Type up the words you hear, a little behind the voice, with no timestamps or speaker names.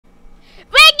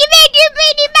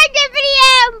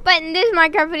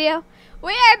Minecraft video.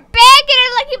 We are back in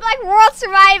our Lucky Block World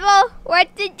Survival.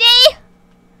 What today?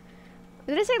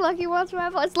 Did I say Lucky World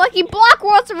Survival? It's Lucky Block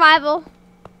World Survival.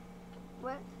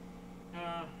 What?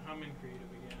 I'm in creative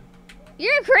again.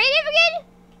 You're in creative again?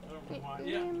 I don't know why.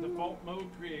 Yeah, default mode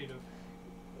creative.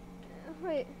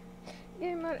 Wait.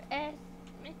 Game mode S.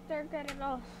 Mr. Got it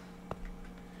off.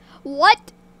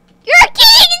 What? You're a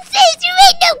king and says you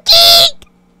ain't no king!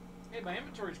 Hey, my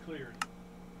inventory's cleared.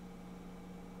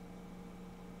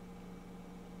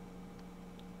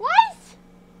 What?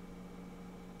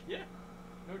 Yeah,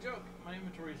 no joke. My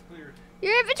inventory is cleared.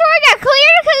 Your inventory got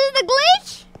cleared because of the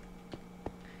glitch?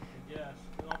 Yes,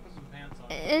 I'll put some pants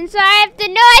on. And sorry if the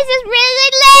noise is really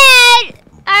loud.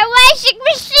 Our washing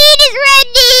machine is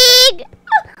running.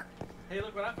 Hey,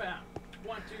 look what I found.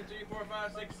 1, 2, 3, 4,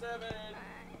 5, 6, 7.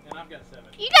 And I've got 7.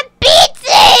 You got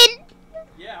beaten!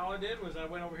 Yeah, all I did was I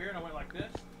went over here and I went like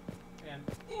this. And,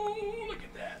 ooh, look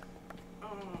at that.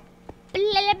 Oh.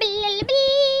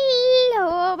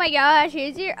 Oh my gosh,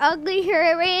 here's your ugly,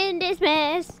 horrendous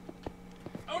mess.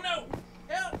 Oh no!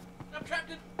 Help! I'm trapped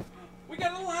in. We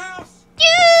got a little house.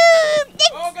 Dude!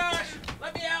 Oh gosh!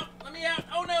 Let me out! Let me out!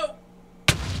 Oh no!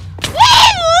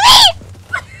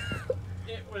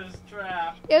 It was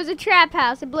trapped. It was a trap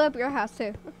house. It blew up your house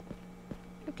too.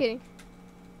 I'm kidding.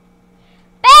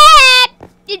 Bad!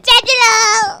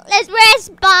 Intentional! That's where I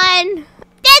spawned.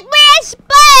 That's where I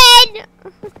spawned!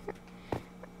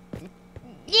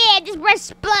 Yeah, just where I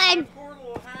spawned. Poor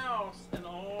little house and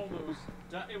all those.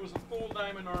 It was a full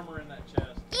diamond armor in that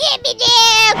chest. Give me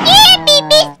now! Give me,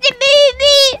 Mr.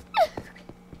 Movie!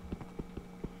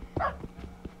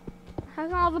 How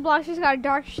come all the blocks just got a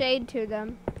dark shade to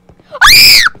them? Where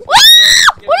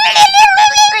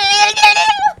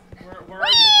are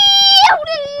you?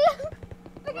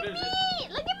 Look What at is me!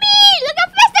 it? Look at me! Look how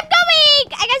fast I'm going!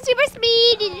 I got super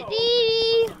speed! Oh,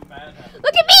 something bad happened.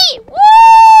 Look at me! Woo!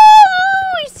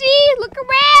 You see? Look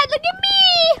around! Look at me!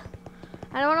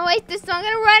 I don't want to waste this, so I'm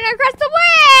going to run across the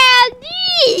world!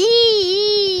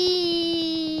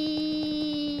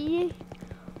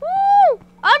 Woo!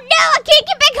 Oh no! I can't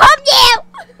get back home now!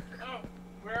 Oh,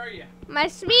 where are you? My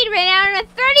speed ran out and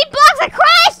 30 blocks I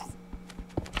crashed!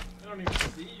 I don't even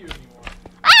see you anymore.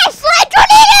 Ah! Slide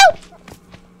tornado!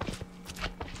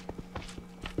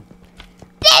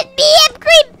 Let me up,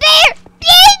 Great Bear!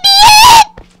 Let me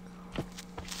up!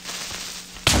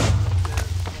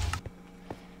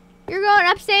 You're going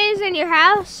upstairs in your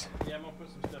house? Yeah, I'm gonna put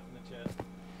some stuff in the chest.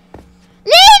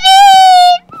 Leave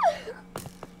it!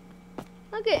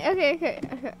 Okay. Ready.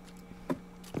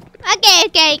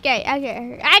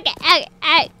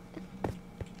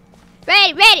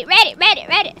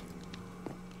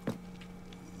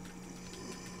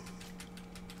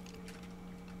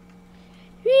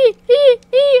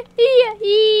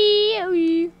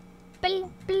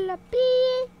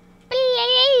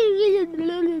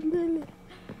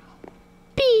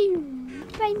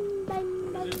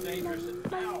 Is it dangerous?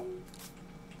 Ow!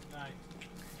 Nice.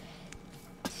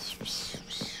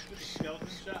 This skeleton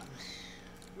shot me.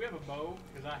 Do we have a bow?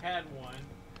 Because I had one.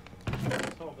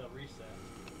 Until the reset.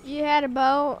 You had a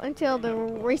bow until the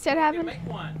reset happened? Make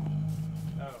one.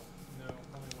 Oh, no.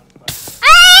 Only one fire.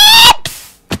 Ah!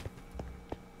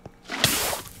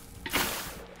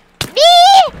 Mew!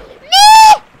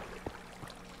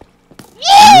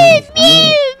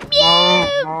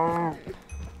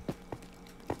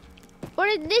 What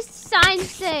did this sign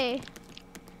say?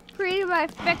 Created by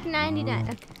Effect 99.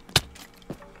 Okay.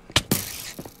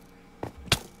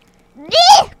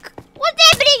 Nick! What's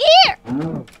happening here?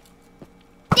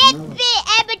 That's it,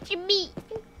 amateur meat.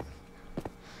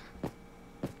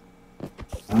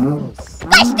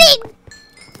 Disgusting!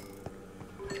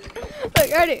 Look,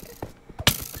 ready?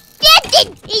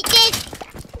 Disgusting! He did.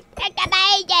 Okay,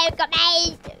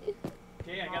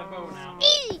 I got a bow now.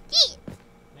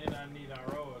 And I need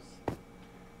arrows.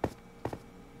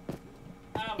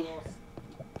 Arrows.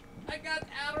 I got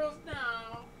arrows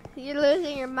now. You're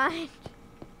losing your mind.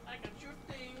 I can shoot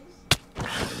things.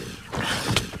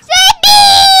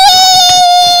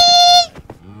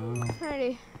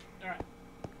 Ready? Alright.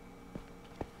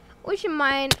 We should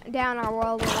mine down our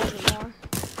world a little bit more.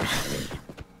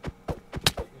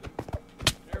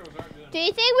 Arrows aren't good. Do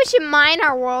you think we should mine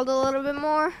our world a little bit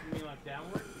more? You mean like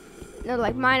downward? No,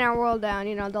 like mine our world down,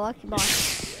 you know, the lucky block.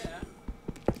 Yeah.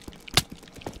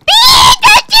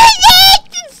 Don't do that!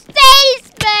 Stay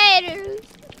spiders!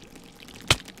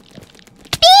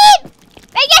 Beep!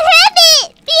 I got helmet!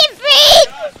 Be afraid!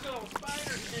 Gosh, little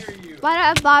spiders near you. Why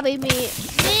don't Bobby meet?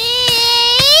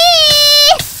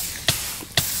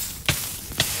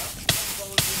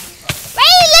 Where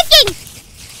are you looking?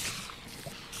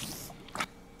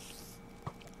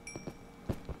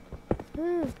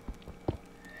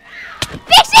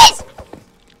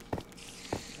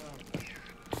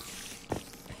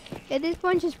 At this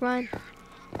point, just run.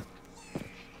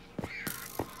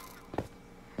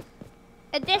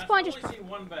 At this point, just I only see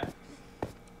one back.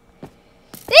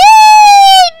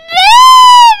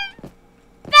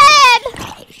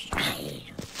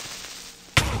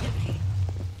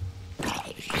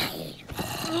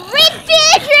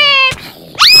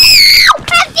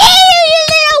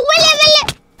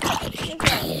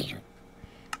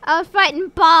 I was fighting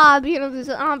Bob, you know, the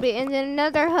zombie, and then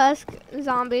another husk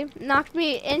zombie knocked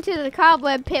me into the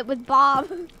cobweb pit with Bob.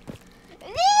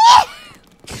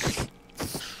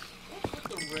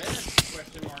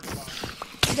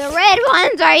 The red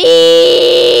ones are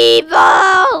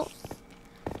evil!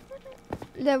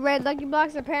 The red lucky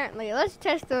blocks, apparently. Let's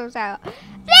test those out.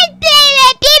 Let's play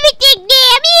that everything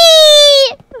near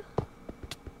me!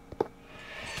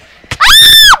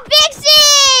 Ah!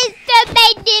 Fixes! Don't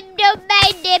mind him, don't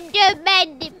mind him, don't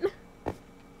mind him.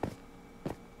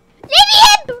 Leave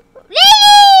him!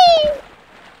 Leave!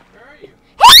 Where are you?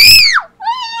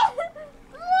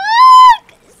 Look!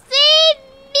 Save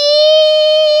me!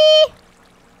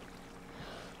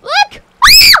 Look!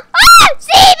 Ah!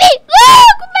 Save me!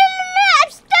 Look! I'm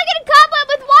stuck in a cobweb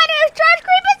with water. Charge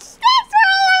creeping snakes are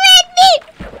all around me!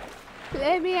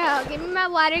 Let me out. Give me my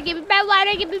water. Give me my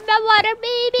water. Give me my water.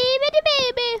 Baby, baby,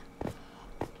 baby.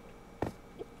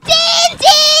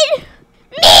 Dancing!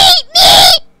 Meet me!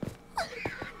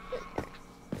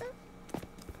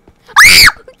 Ah!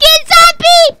 Get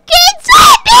zombie! Get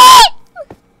zombie!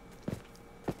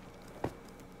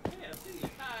 Hey, I see you.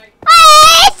 Hi.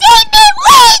 Ah, save me,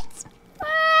 wait!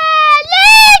 Ah,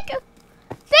 look!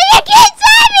 There's a kid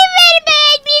zombie right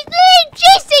behind me. He's literally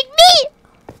chasing me.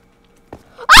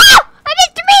 Ah! I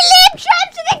missed 3 lamb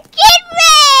chops and the kid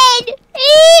ran!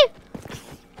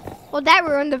 Well, that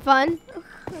ruined the fun.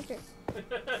 Okay.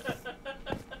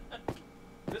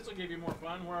 This will give you more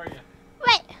fun. Where are you?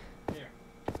 Wait. Here.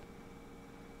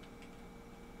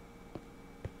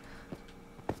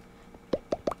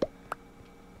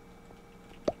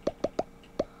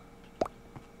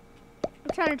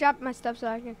 I'm trying to drop my stuff so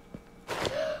I can.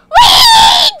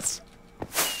 Wait!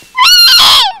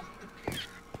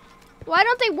 Why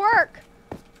don't they work?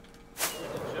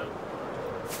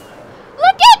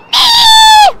 Look at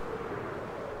me!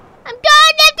 I'm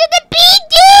going after the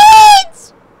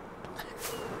beans!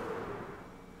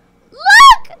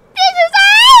 Look! This is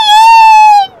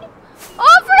iron!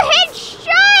 Overhead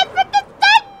shot for the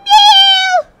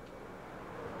thumbnail!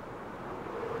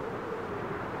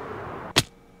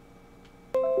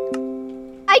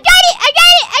 I got it! I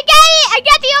got it! I got it! I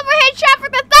got the overhead shot for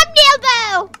the thumbnail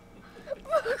though!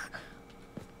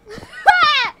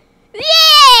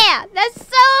 Yeah! That's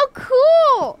so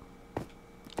cool!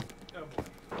 Oh boy.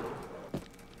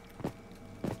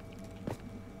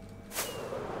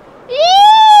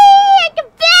 Yee! I can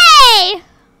play!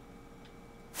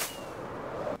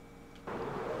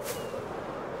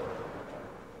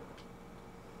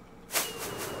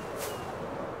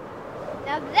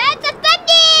 Now that's a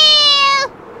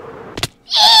thumbnail!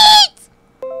 Yeet!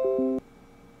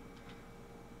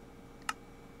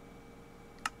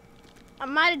 I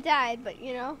might have died, but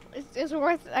you know, it's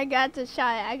worth it. I got the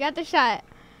shot. I got the shot.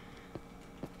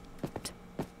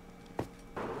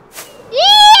 Yeah,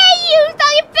 you used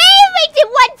all your favorites in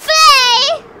one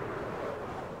play!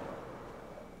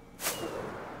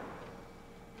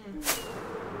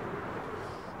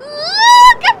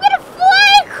 Look, I'm gonna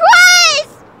fly across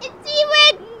and see where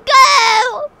I can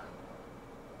go!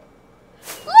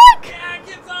 Look! Yeah,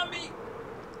 get zombie.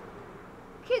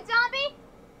 Kid zombie?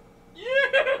 Yeah.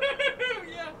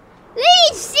 Yeah. Let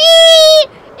me see!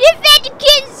 If that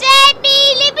kid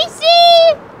zombie, let me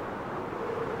see!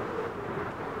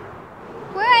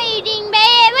 Where are you,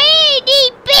 dingbat? Where are you,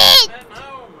 dingbat? I'm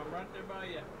home. I'm right there by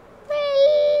you.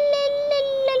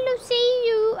 I don't see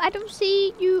you. I don't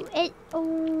see you at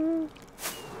all.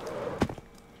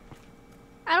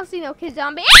 I don't see no kid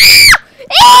zombie. Ah!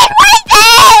 Hey, what is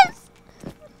this?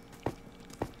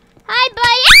 Hi,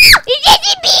 buddy. Ah! He just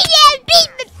beat me. Beat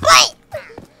my butt.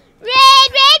 Red,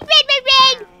 red, red, red,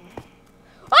 red.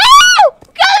 Oh!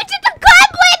 Go into the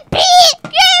cobweb pit.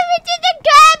 Go into the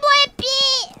cobweb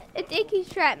pit. I think he's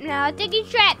trapped now. I think he's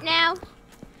trapped now.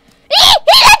 He's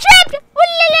not trapped. What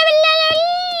in the world?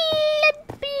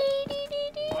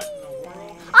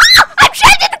 Oh, I'm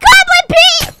trapped in the cobweb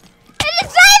pit! And the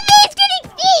zombie is gonna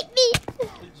eat me!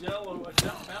 The jello, a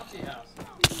jump bouncy house.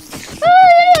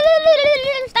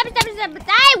 Stop it, stop it, stop it.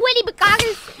 Die, Winnie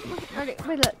McGoggins. Okay,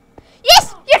 wait, look.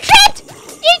 Yes, you're trapped!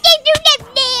 You can do that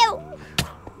now!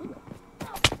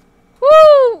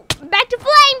 Woo! Back to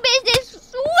flying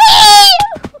business!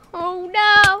 Whee! Oh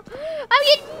no! I'm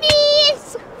getting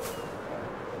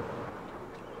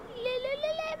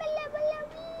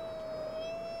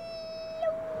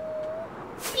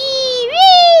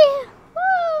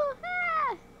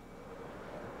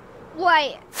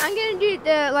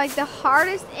get the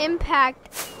hardest impact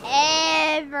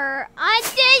ever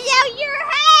onto your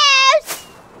house.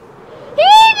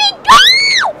 Here we go!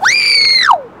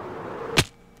 Wow!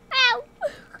 Ow!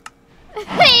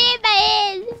 Hit my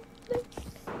head.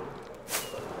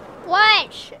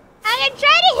 Watch. I'm gonna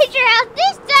try to hit your house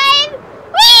this time.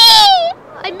 Whee!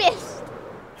 I missed.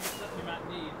 Something you might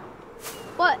need.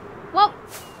 What? What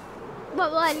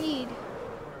will I need?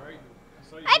 Where are you? I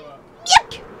saw you I'm go up.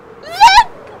 look! Look!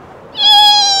 Yee!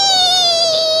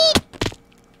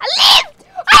 I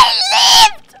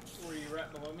lived! Were you right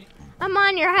below me? I'm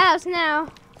on your house now.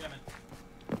 Coming.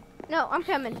 No, I'm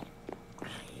coming.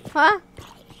 Huh?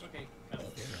 Okay,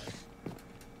 coming.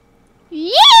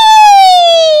 Yee!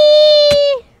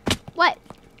 What?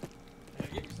 I'll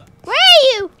give you something. Where are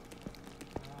you?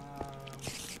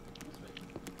 This way.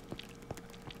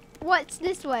 What's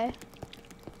this way?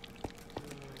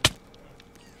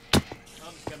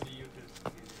 I'll just come to you because it's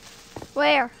easier.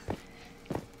 Where?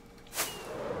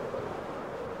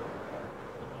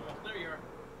 Oh, there you are.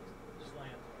 Just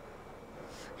land.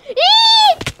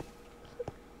 Yee!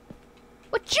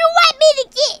 What you want me to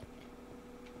get?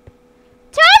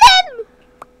 Turn him!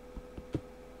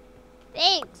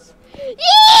 Thanks.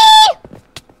 Yee!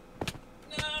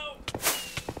 No!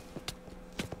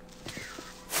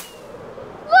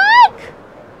 Look!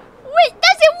 Wait,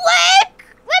 does it work?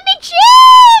 Let me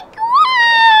check!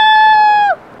 Woo!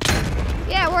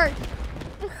 Yeah, it worked.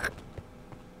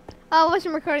 Oh, I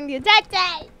wasn't recording the that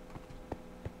day.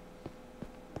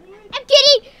 I'm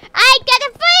kidding! I got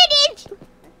the footage!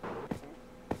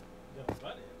 The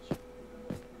butt itch.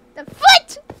 The foot!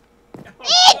 Oh,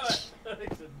 Itch! butt.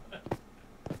 It's a butt.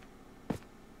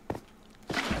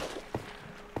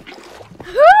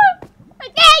 I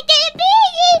gotta get it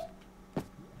big!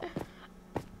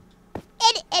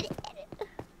 Edit, edit, edit.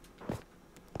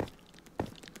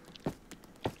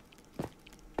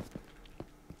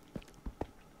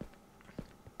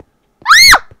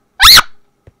 Ah! Ah!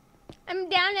 I'm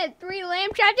down at 3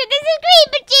 lamb traps and there's a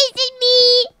creeper chasing me!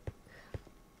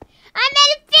 I'm at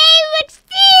a favorite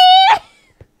steer!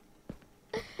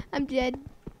 I'm dead.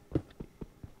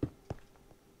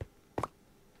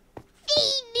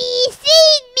 Feed me,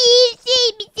 feed me,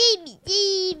 feed me, feed me,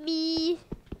 feed me.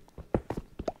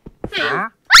 Huh?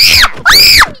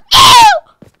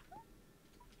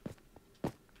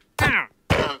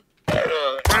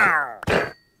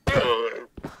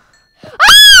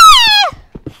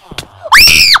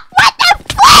 What the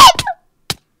flip?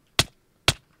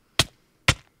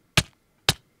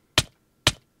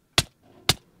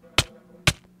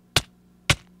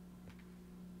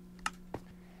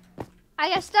 I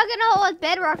got stuck in a hole with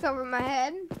bedrock over my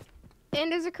head.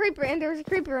 And there's a creeper in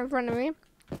front of me.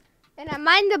 And I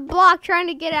mined the block trying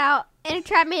to get out, and it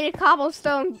trapped me in a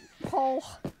cobblestone hole.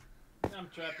 I'm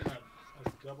trapped in a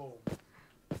double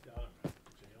jail.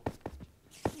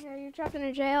 Yeah, you're trapped in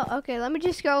a jail? Okay, let me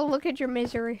just go look at your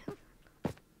misery.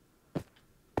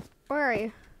 Where are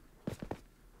you?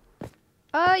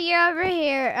 Oh, you're over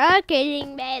here. Okay,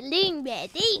 ding bad, ding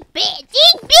bad, ding bad,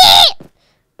 ding bad!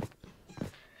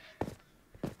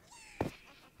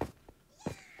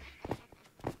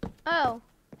 Oh,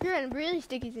 you're in a really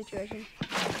sticky situation.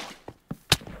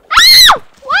 Ow!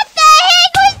 What the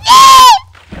heck was that?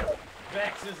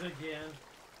 Vexes again.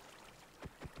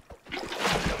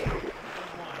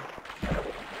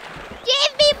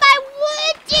 Give me my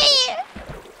wood! Do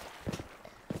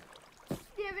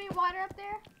you have any water up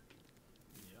there?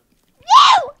 Yep.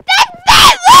 No! That's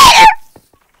not water!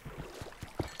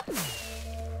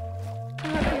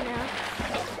 I'm up here now.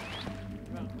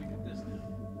 Well, we got this now.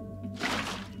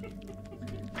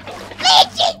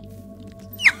 Legion!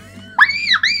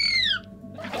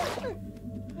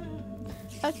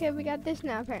 Okay, we got this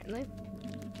now, apparently.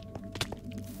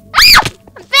 Ah!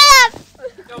 I'm fed up!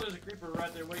 Oh, there's a creeper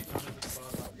right there waiting on us at the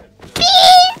bottom. I've got this.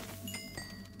 Beep!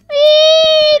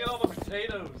 Beep! Look at all the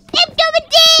potatoes. I'm coming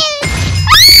down!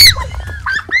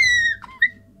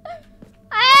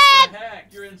 Ah! What the heck?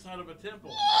 You're inside of a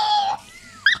temple.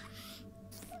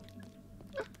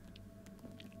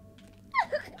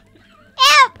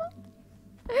 Help!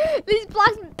 These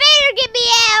blocks better get me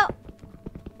out!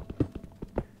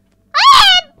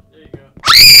 There you go.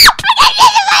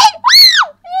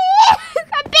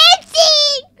 I'm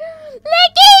dancing!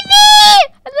 Look at me!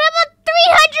 I'm level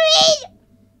 300!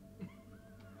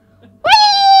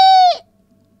 Whee!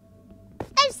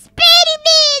 I'm spinning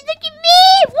me! Look at me!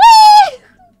 Woo!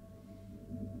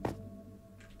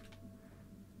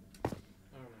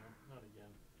 Oh no, not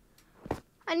again.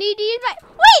 I need to use my...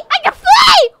 Wait! I can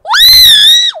fly! Woo!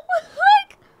 Look!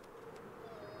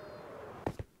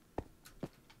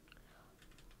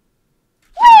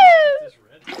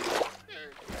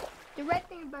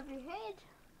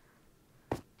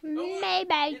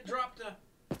 bag. It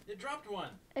dropped one.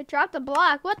 It dropped a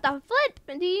block. What the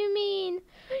flip do you mean?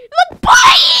 Look,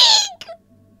 boing!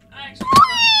 I actually got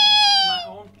my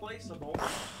own placeable.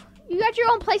 You got your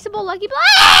own placeable lucky block.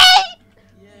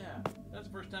 Yeah, that's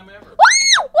the first time ever. Woo!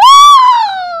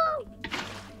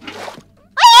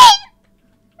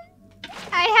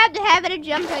 I have the habit of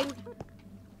jumping.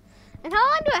 And how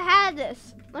long do I have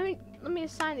this? Let me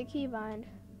assign the keybind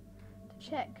to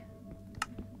check.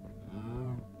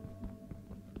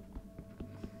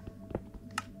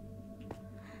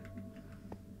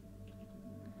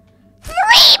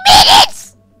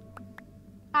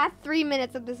 I have 3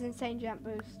 minutes of this insane jump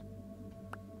boost.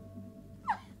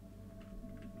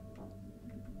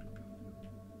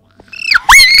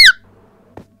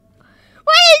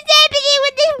 What is happening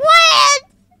with this world?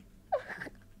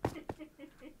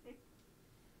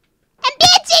 I'm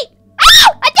dancing! Ow!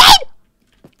 I died!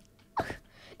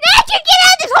 Now I can get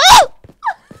out of this hole!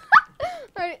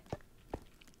 Alright.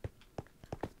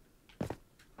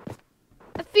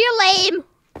 I feel lame.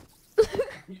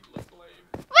 You look lame.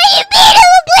 What do you mean I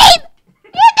look lame?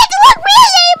 You're meant to look real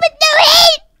lame with no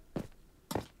hate!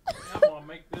 I'm gonna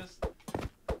make this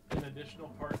an additional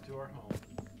part to our home.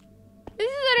 This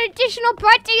is an additional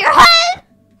part to your home?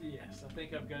 Yes, I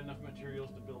think I've got enough materials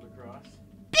to build across.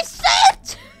 This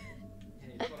sucked!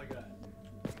 Hey, that's what I got.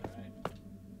 Alright.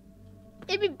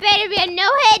 It'd be better if you had no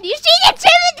head. You see that too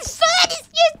in the sun?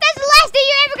 That's the last thing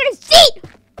you're ever gonna see!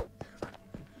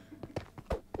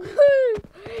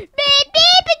 Baby,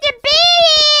 it's a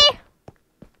baby!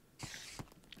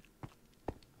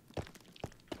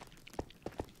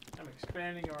 I'm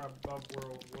expanding our above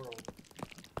world.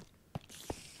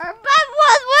 Our above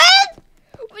world world?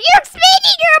 You're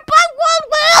expanding your above world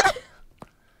world!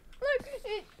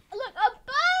 Look,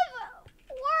 above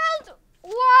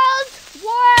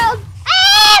world.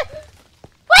 Ah!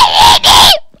 What hit me?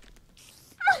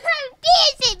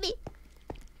 Dance at me.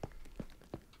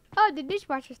 Oh, the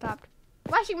dishwasher stopped.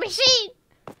 Washing machine.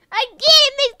 I get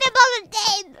it mixed up all the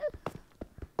time.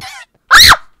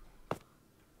 Ah!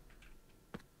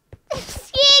 It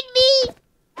scared me.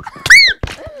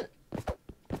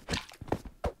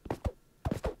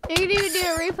 You can even do a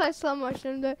replay slow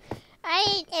motion. I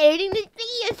ain't editing this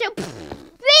video, so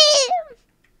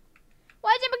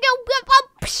watch it go.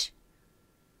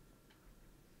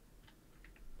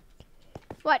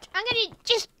 Watch, I'm gonna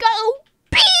just go.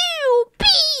 Pew,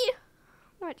 pee.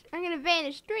 Watch, I'm gonna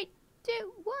vanish. 3,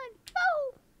 2, 1,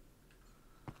 go.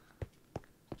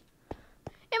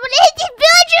 And when I hit this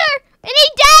villager and he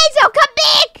dies, I'll come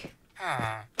back. Oh,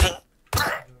 yippee.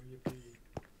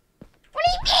 What do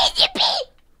you mean, yippee?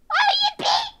 Oh,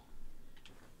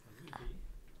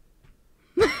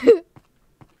 yippee!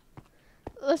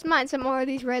 Let's mine some more of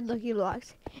these red looky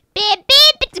blocks. Beep,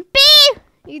 beep, it's a beep!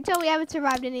 You can tell we haven't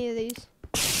survived any of these.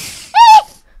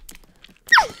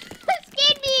 That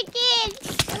scared me again!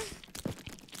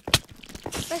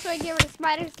 Best way to get rid of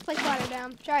spiders is place water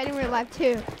down. Try it in real life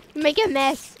too. Make a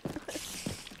mess.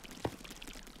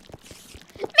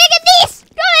 Make a mess!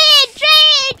 Go ahead, try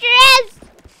it, dress!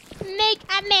 Make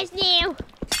a mess now.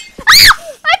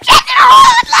 I'm trapped in a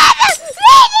hole of lava!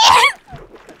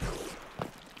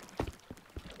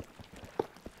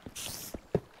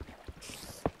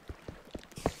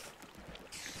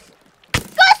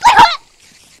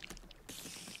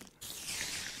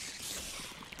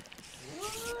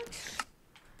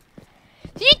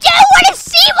 You don't want to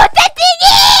see what that thing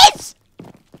is!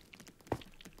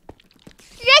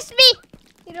 Trust me!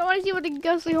 You don't want to see what the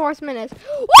ghostly horseman is.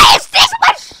 What is this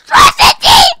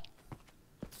monstrosity?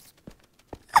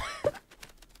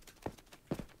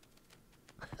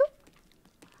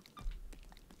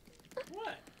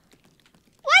 What?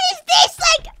 What is this?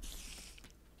 Like,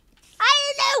 I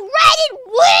don't know, rotted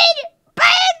wood?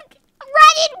 Burned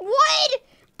rotted wood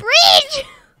bridge?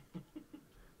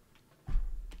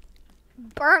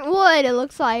 Burnt wood, it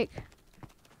looks like.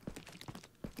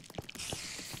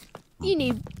 You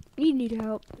need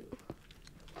help.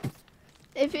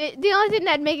 The only thing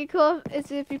that'd make it cool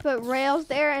is if you put rails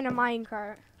there and a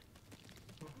minecart.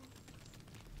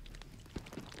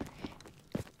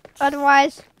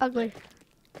 Otherwise, ugly.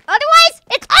 Otherwise,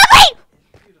 it's ugly!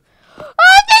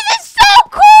 Oh, this is so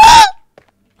cool!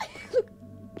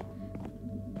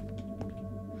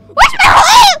 Where's my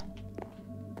hole?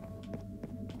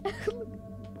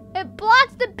 It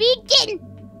blocks the beacon!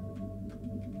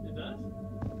 It does?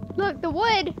 Look, the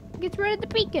wood gets rid of the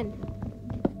beacon.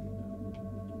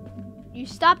 You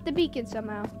stop the beacon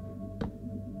somehow.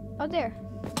 Oh, there.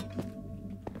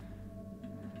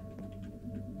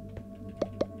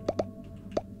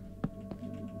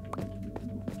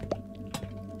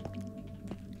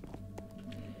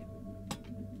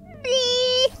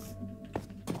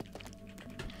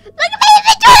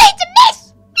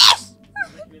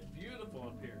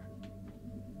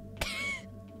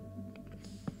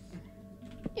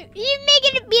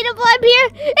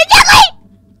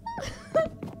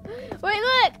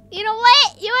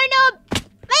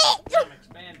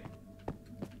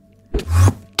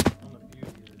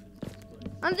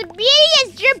 On the beauty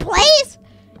is your place.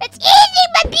 It's easy,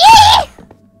 my beauty.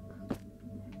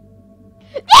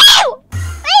 No!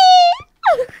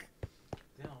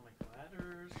 Then I'll make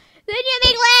ladders. Then you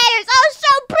make ladders. Oh, so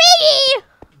pretty.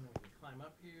 And then we can climb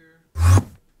up here.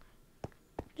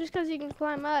 Just because you can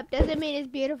climb up doesn't mean it's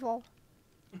beautiful.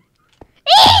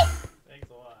 Thanks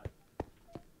a lot.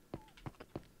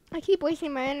 I keep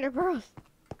wasting my ender pearls.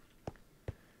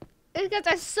 It's because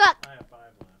I suck. I have 5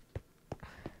 left.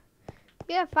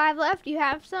 You have 5 left. You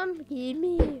have some? Give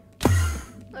me.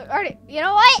 Look, already. You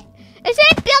know what?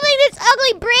 Instead of building this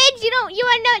ugly bridge, you want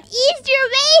to know an easier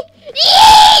way?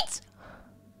 Eat!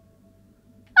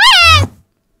 Ah!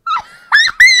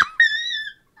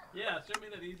 Yeah, show me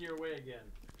that easier way again.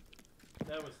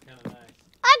 That was kind of nice.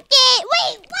 Okay,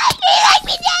 wait, what? Do you like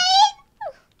me dying?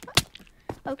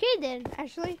 Okay then,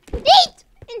 Ashley. Eat!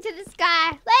 Into the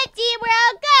sky. Let's see where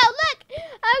I'll go. Look,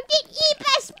 I'll get eaten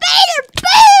by a spider.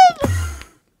 Boom!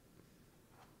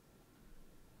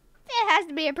 It has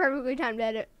to be a perfectly timed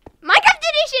edit. Minecraft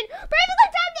edition! Perfectly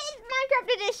timed edit Minecraft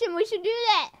edition. We should do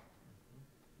that.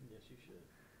 Yes, you should.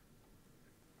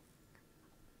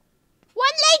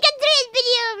 One like on today's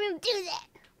video, we'll do that.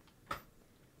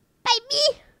 Bye me.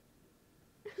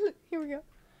 Here we go.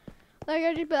 Like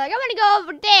I just be like, I'm gonna go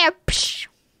over there. Psh.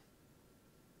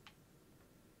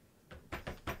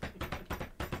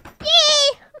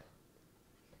 Yay!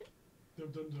 Dum,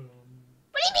 dum, dum.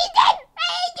 What do you mean then?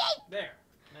 There.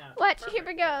 Now. Watch, Perfect. here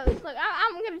we go. Look,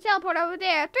 I'm gonna teleport over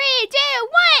there. 3, 2,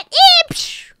 1,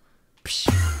 psh. Psh.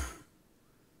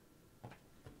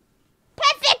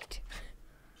 Perfect.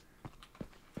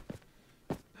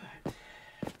 But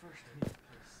first I need to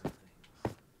place some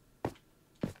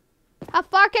things. How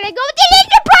far can I go with the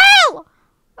ender pearl?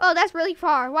 Oh, that's really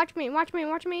far. Watch me, watch me,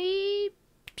 watch me.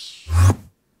 Psh.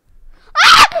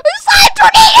 Ah! Slime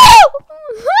tornado!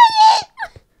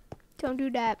 Don't do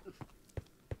that.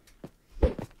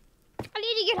 I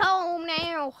need to get home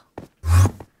now.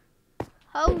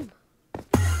 Home. A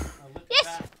lit Yes.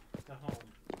 path to home.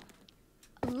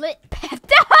 Lit path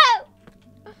to home.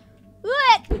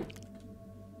 Look.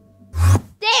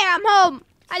 There, I'm home.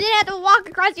 I didn't have to walk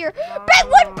across your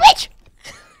redwood bridge.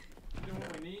 You know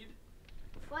what we need?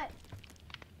 What?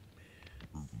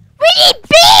 We need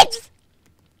beads!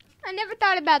 I never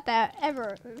thought about that,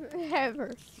 ever.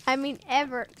 Ever. I mean,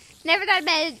 ever. Never thought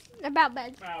about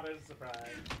beds. Wow, there's a surprise.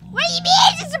 What do you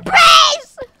mean it's a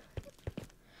surprise?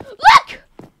 Look!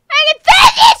 I can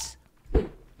find this!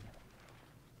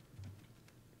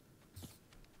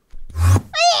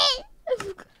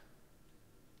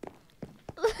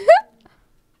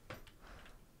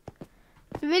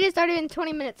 The video started in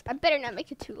 20 minutes. I better not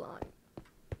make it too long.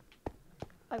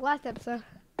 Like last episode.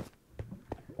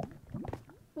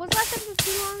 Was last episode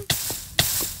too long?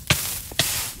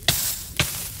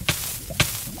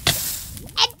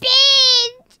 A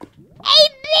bean! A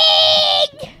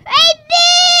bean! A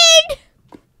bean!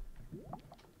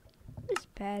 This is a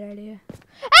bad idea.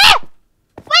 Ah!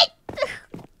 Wait!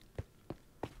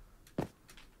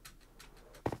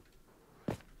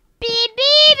 Beep,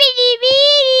 beep, beep, beep,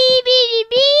 beep, beep,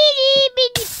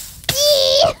 beep,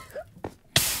 beep.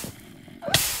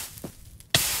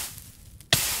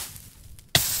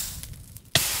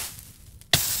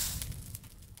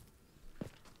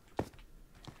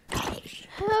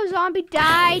 Oh, zombie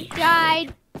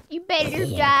died. You better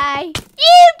die. You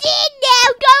did now.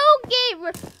 Go get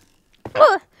it.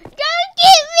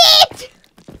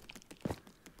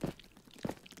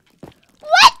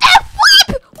 What the flip?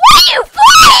 What are you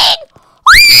flying?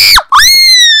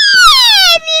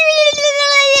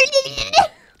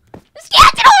 The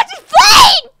skeleton horse is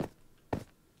flying.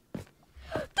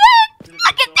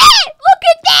 Look at that. Look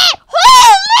at that.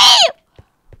 Holy.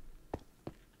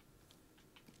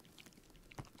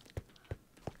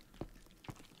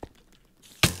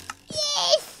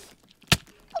 Yes!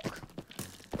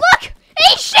 Look! He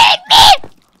shot me!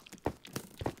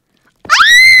 Ah!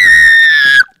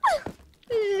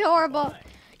 This is horrible. Why?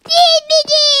 Keep me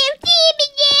there!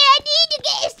 I need to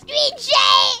get a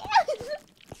screenshot!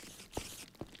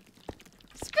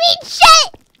 Screenshot!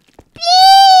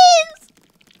 Please!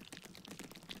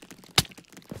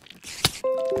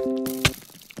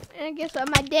 And I guess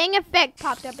my dang effect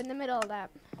popped up in the middle of that.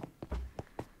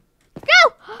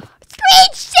 Go!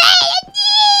 Screenshot! I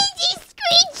need a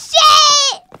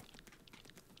screenshot!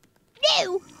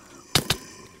 No!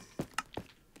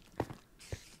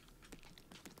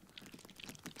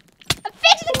 I'm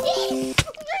fixing it!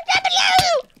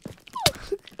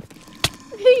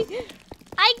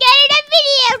 I got it a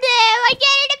video now! I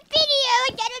got it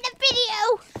a video!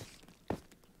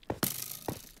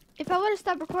 If I would have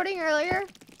stopped recording earlier, I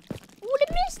would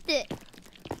have missed it.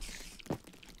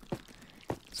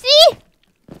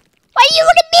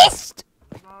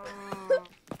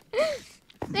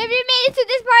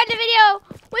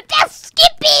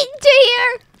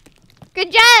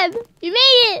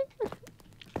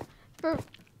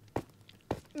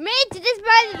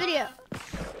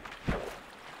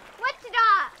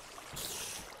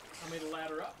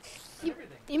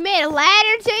 a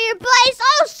ladder to your place.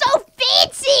 Oh, so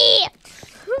fancy.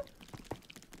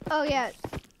 Oh, yeah.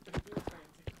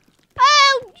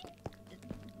 Oh.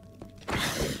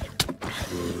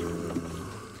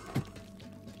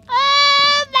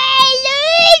 Oh, my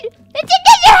Lord. It's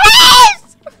another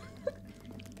house.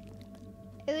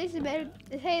 At least it's better.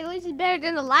 Hey, at least it's better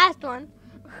than the last one.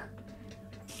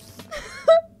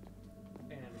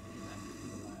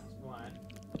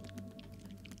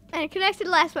 And it connects to the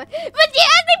last one. But the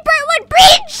ugly part would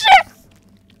breach!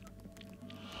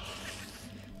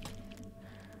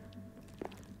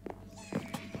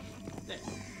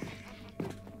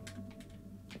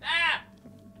 Ah!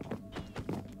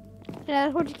 Yeah,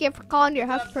 that's what you get for calling your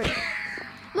house pretty.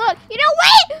 Look, you know,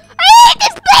 wait! I hate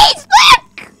this place!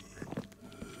 Look!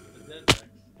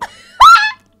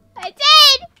 I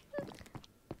did!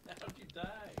 How'd you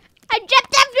die? I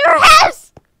jumped up to her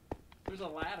house! There's a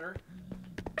ladder.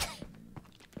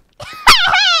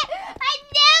 I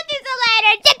know there's a ladder.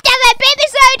 I jumped down my baby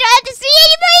so I don't have to see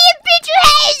anybody in future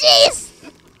houses.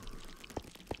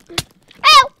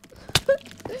 Oh!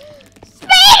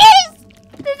 Spiders!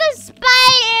 There's a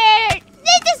spider!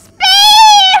 There's a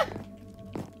spider!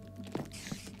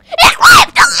 It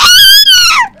climbed the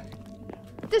ladder!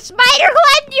 The spider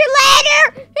climbed your ladder!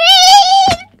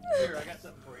 Here, I got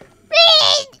something for you.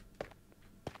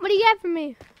 What do you got for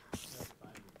me?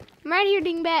 I'm right here,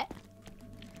 dingbat.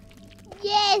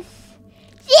 Yes!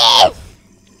 Yes!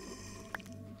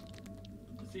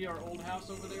 See our old house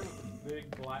over there with the big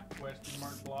black question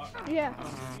mark block? Yeah.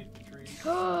 Underneath the tree.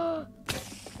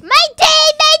 My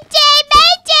team! My team!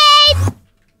 My team!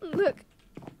 Look.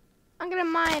 I'm gonna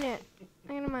mine it.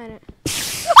 I'm gonna mine it.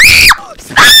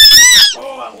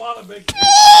 Oh, a lot of big fish.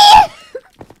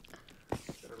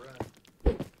 Better run.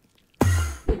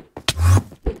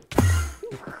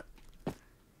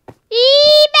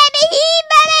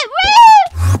 Woo!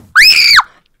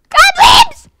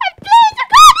 Goblins! I'm doing the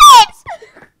goblins!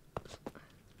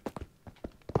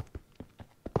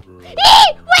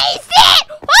 What is that?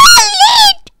 Holy!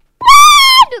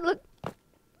 Look.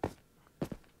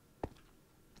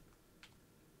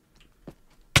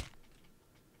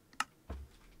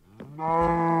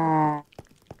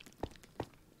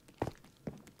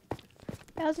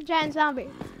 That was a giant zombie.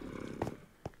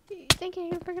 You think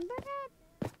you're freaking bad?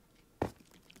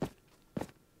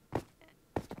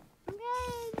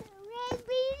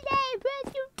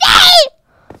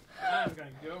 I'm gonna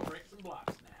go break some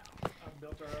blocks now. I've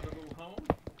built our other little home. And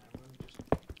I'm gonna just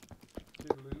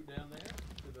toodaloo down there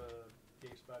to the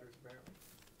cave spiders apparently.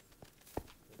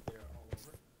 But they're all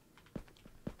over.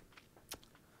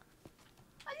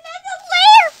 Another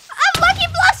layer of Lucky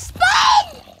Block spawn!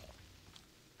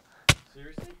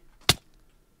 Seriously?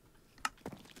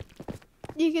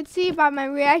 You can see by my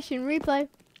reaction replay.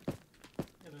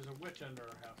 Yeah, there's a witch under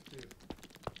our house too.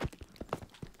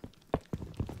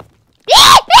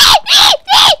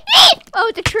 Oh,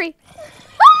 it's a tree.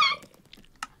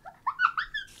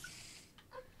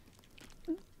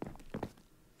 Ooh,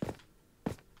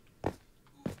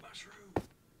 mushroom.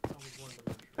 I was one of the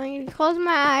mushrooms. I'm gonna close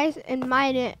my eyes and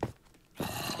mine it.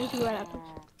 And see what happens.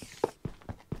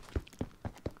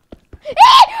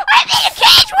 I'm in a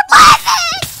cage with lava!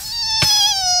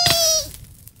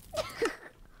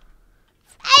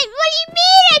 What do you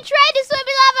mean I tried to swim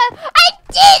in lava? I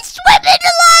did swim in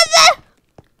the lava!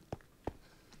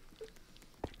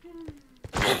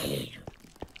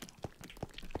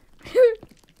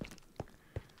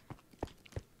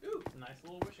 Ooh, nice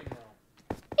little wishing well.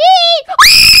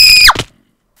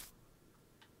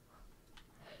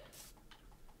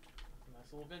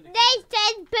 Nice little vindicator. Nice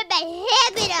time to put my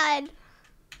helmet on.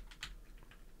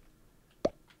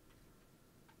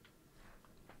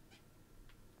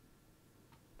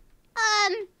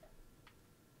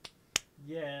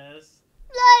 Yes.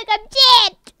 Look, I'm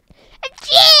chipped. I'm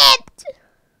chipped.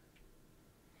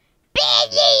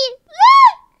 Benny,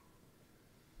 look.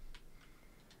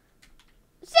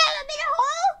 So I'm in a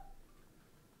hole.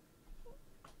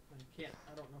 I can't.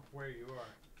 I don't know where you are.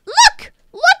 Look,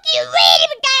 you read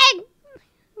him again.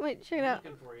 Wait, check it out.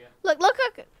 Looking for you. Look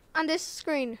on this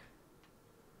screen.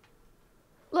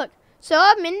 Look, so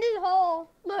I'm in this hole.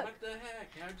 Look, What the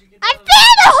heck? How'd you get I out of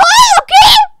found a hole,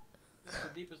 okay? This is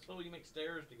the deepest hole. You make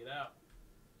stairs to get out.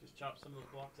 Just chop some of those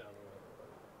blocks out of the way.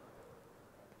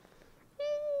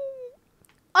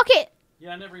 Okay,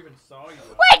 Yeah, I never even saw you.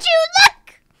 where'd you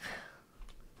look?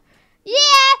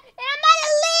 Yeah, and I'm on a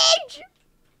ledge.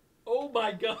 Oh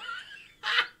my god.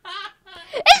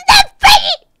 It's not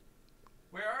funny.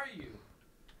 Where are you?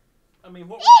 I mean,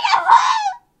 what? In a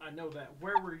hole. I know that.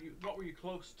 Where were you? What were you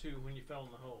close to when you fell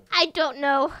in the hole? I don't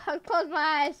know. I'll close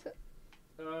my eyes.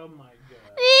 Oh my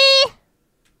god.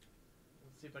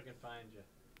 if I can find you.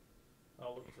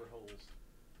 I'll look for holes.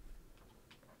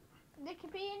 There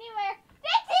could be anywhere.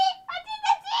 That's it! I think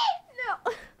that's it! No.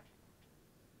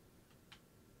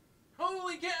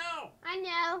 Holy cow! I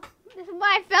know. This is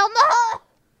why I fell in the hole.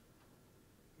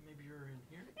 Maybe you're in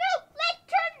here? No! Let's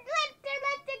turn left there,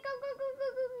 left there. Go, go, go, go,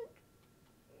 go.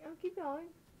 Oh, keep going.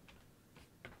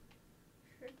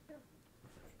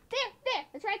 There.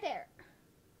 It's right there.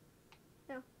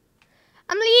 No.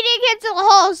 I'm leading into the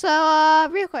hole, so,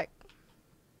 real quick.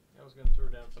 I was going to throw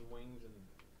down some wings and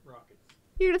rockets.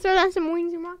 You're going to throw down some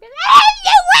wings and rockets? Ah,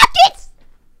 you rockets!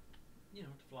 You know,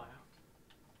 to fly out.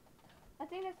 I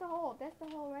think that's the hole. That's the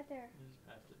hole right there. I just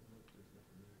passed it and looked, there's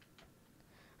nothing there.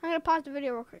 I'm going to pause the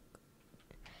video real quick.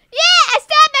 Yeah, I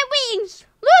still have my wings.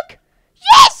 Look.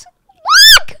 Yes.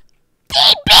 Look.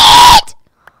 Keep it.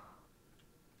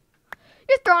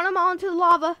 You're throwing them all into the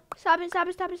lava. Stop it.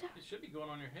 It should be going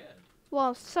on your head.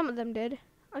 Well, some of them did.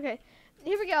 Okay,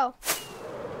 here we go.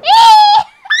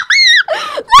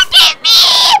 Look at me!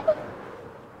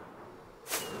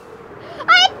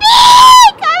 I'm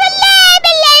big! I'm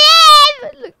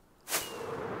alive! Look.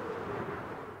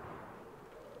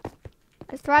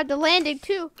 I tried the landing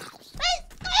too.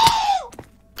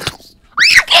 It's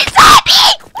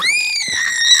zombie!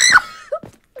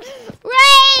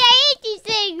 Right, I hate these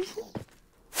things.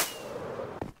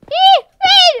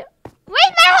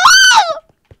 Where's my hole?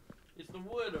 It's the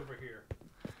wood over here.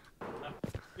 I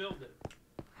filled it.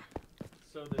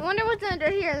 So that I wonder what's under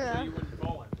here, so though. you wouldn't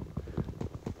fall in.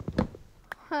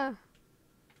 Huh.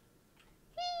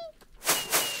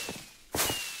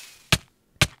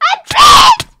 I'm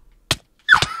trapped!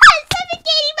 I'm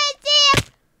suffocating myself!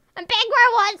 I'm back where I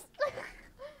was.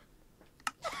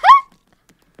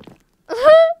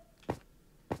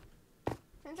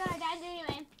 I'm sorry, I died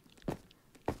anyway.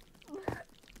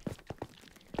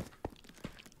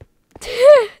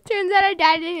 Turns out I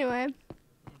died anyway.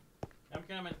 I'm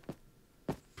coming.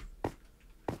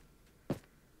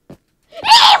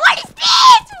 Hey, what is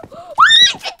this?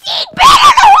 It's a deep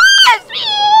better horse!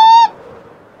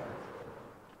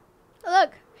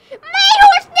 Look, my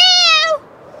horse now!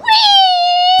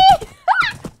 Whee!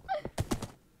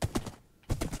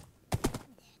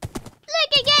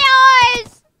 Look, I get a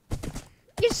horse!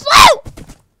 You're slow!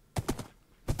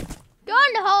 Go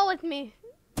in the hole with me.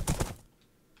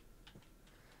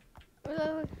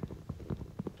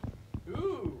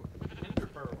 Ooh, ender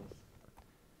pearls.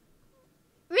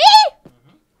 Really?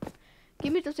 Mm-hmm.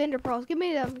 Give me those ender pearls. Give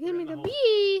me them. Give me in the them. hole.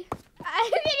 Yee. I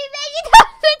didn't make it. That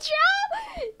was a troll.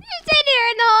 You said you were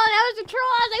in the hole. That was a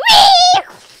troll. I was like, wee.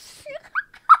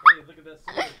 Hey, look at that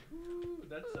sword. Ooh,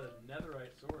 that's a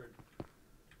netherite sword.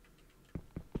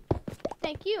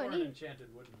 Thank you. Or And an he. enchanted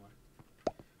wooden one.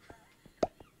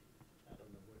 I don't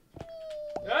know what.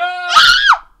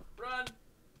 Ah! Run!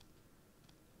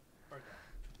 Or die.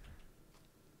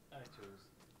 I chose.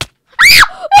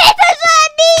 It's a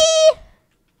zombie!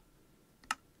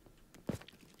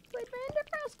 Where'd my ender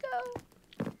pearls go?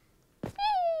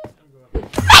 I'm going.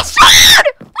 My sword!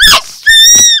 My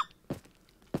sword!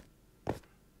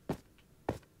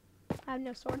 I have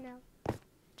no sword now.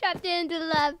 Trapped into the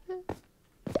lava.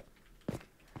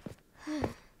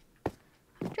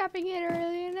 I'm dropping it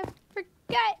earlier and I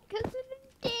forgot because of the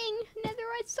dang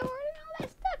netherite sword and all that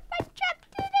stuff. I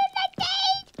trapped it in the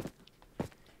cage.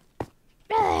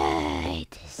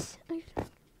 Right.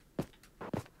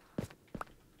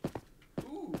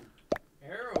 Ooh,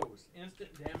 arrows.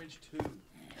 Instant damage 2.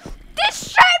 This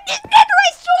sharpness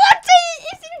netherite sword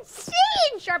is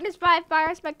insane. Sharpness 5,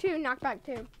 fire spec 2, knockback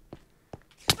 2. Rip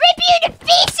you to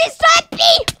pieces,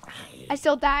 zombie! I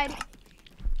still died.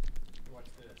 Watch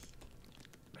this.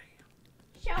 Bam.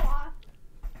 Show off.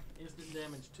 Instant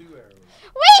damage 2 arrows.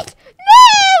 Wait!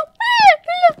 No!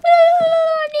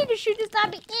 I need to shoot this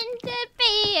zombie in the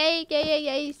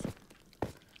face.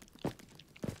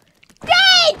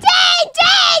 Die! Die!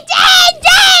 Die! Die!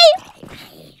 Die!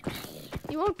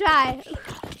 You won't die.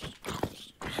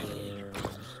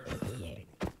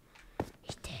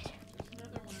 He's dead.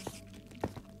 Another one.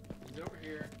 He's over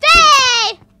here.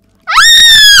 Die!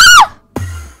 Ah!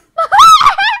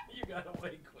 You got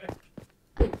away quick.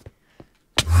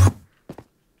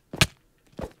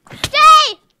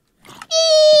 Die!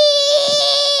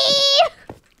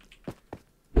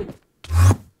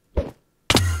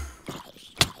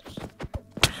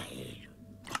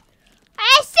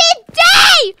 I said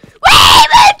die! Why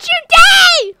won't you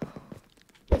die?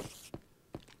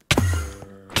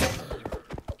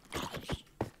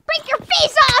 Break your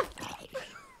face off!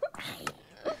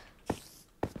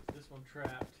 This one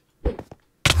trapped. The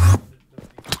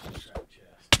trap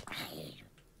chest.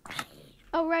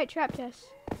 Oh right, trap test.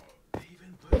 They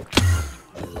even put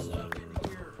Stuff in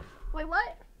here. Wait,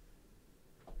 what?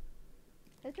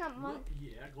 That's not mod.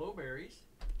 Yeah, glowberries.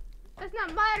 That's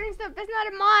not modern stuff. That's not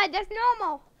a mod. That's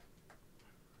normal.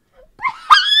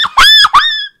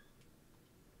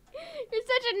 You're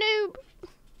such a noob.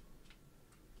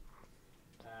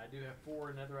 I do have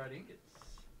 4 netherite ingots.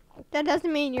 That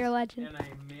doesn't mean you're a legend. And a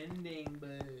mending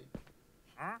book.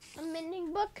 A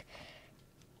mending book?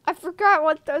 I forgot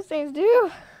what those things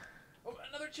do. Oh,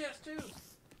 another chest too.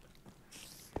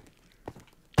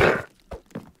 4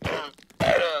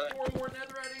 more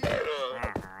netherite ingots.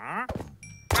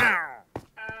 I'm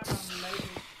amazing.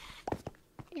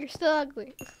 You're still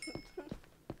ugly.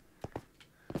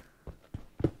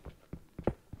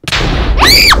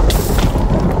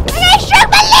 I shot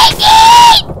my leg in!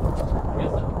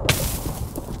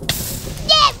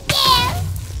 Yeah, yeah.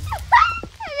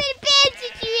 I'm in a bad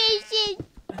situation.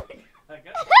 I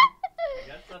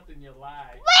got something you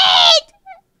like. Wait!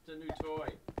 It's a new toy.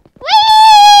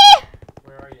 Wait!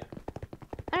 Where are you?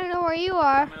 I don't know where you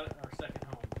are. I'm at our second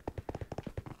home.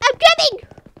 I'm coming!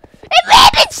 At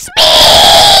rapid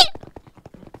speed!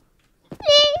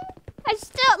 I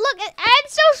still look. I'm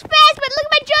so fast, but look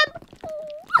at my jump.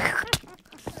 I have a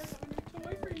new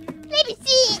toy for you. Let me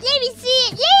see it. Let me see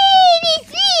it. Let me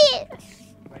see it.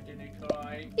 Want your new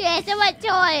toy? Yes, I want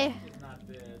toy. It's not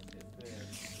this. It's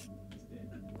this. It's this.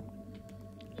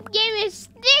 Give me a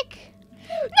stick.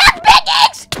 Knock back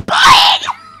X! Boing!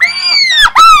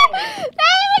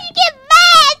 That's when you get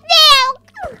mad now.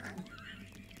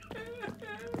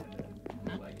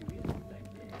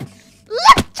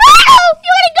 Look, turtle!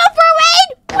 You want to go for a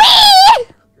ride? Whee!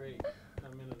 Great.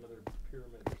 I'm in another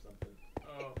pyramid or something.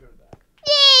 Oh, go to that.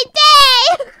 Yay,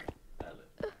 die!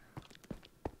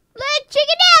 Look, check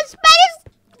it out, spiders!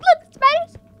 Look,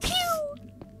 spiders! Pew!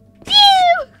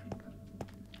 Pew!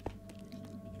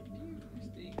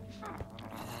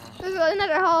 There's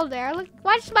another hole there. Look,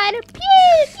 watch spider. Pew!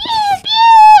 Pew!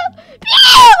 Pew!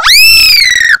 Pew!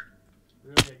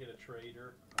 Really, I get a trader,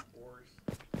 a horse.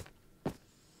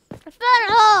 I fell in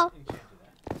a hole. Enchanted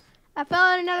axe. I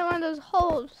fell in another one of those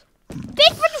holes.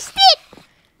 Dig for the stick!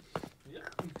 Yep.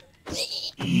 Another one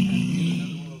of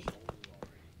those holes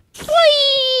already.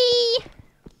 Whee!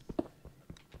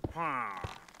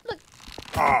 Look.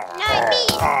 Not me.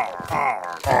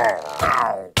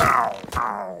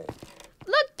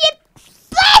 Look, get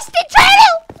blasted,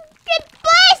 turtle! Get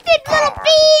blasted, little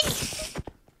fiend!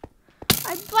 I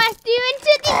blast you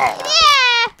into the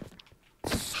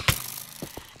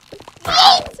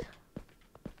Yeet!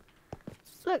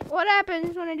 Look, what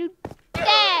happens when I do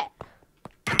that?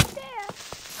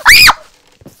 Whee!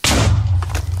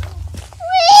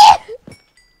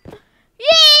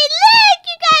 Yay, look!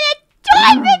 You got a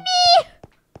toy for me!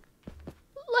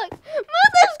 Look,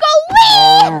 Mothers go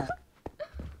wee!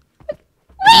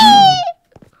 Wee!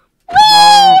 Wee!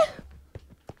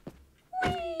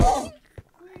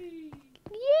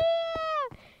 Yeah!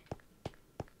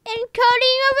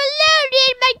 Encoding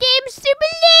overloaded! My game's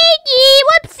super laggy!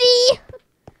 Whoopsie!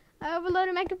 I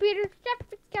overloaded my computer.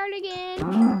 Start again.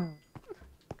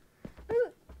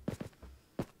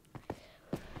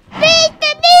 Beat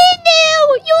the menu!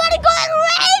 You wanna go on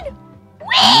red?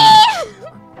 Wee!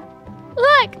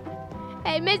 Look!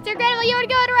 Hey, Mr. Incredible, you wanna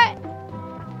go on red?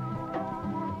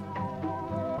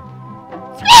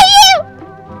 Screw you!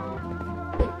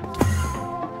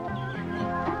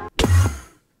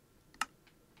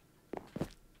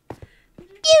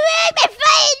 You ruined my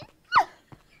fun!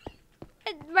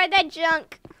 Right, that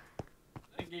junk.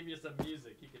 I gave you some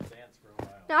music. You could dance for a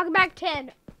while. Knockback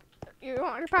 10. You're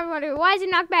probably wondering, why is it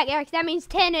knockback X? That means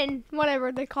 10 and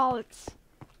whatever they call it.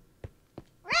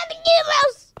 Ramen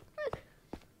noodles!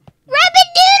 Ramen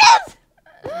noodles!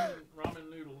 Ramen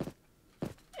noodles.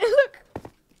 Look.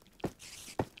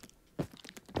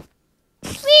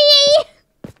 Whee!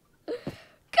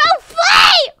 Go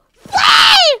fly!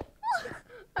 Fly!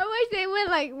 I wish they went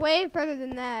like way further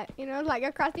than that. You know, like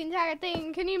across the entire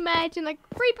thing. Can you imagine like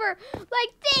Creeper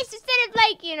like this instead of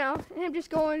like, you know, him just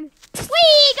going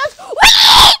whee! Goes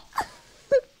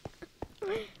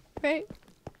whee! Right?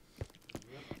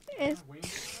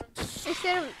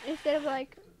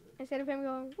 Instead of him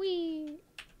going whee,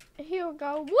 he'll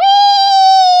go whee!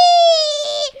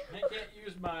 I can't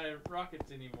use my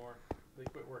rockets anymore. They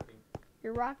quit working.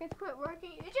 Your rockets quit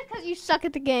working? It's just because you suck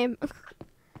at the game.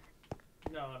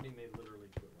 No, I mean they literally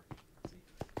quit working. See?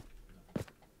 No.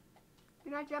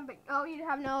 You're not jumping. Oh, you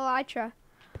have no elytra.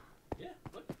 Yeah,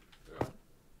 look. They're on.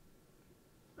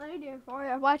 Let me do it for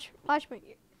you. Watch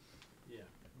me. Yeah,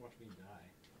 watch me die.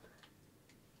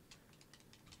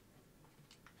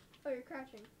 Oh, you're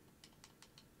crouching.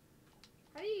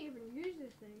 How do you even use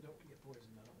this thing? Don't get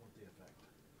poisoned. I don't want the effect.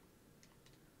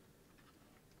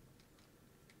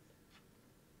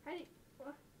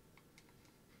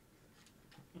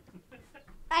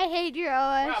 I hate your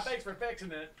Wow, OS. thanks for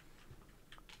fixing it.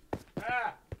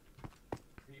 Ah.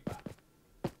 Bebop.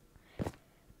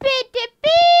 Kid,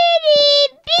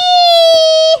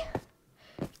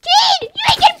 you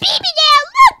ain't gonna beat me now.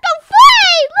 Look, go fly.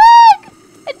 Look.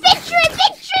 Adventure,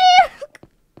 adventure.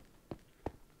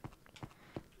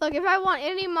 Look, if I want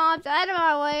any mobs out of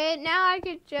my way, now I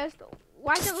could just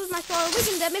why can't I lose my sword,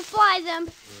 weaken them, and fly them.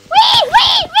 Wee,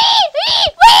 wee, wee, wee,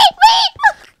 wee, wee.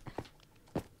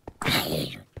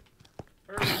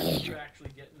 Earlier, did you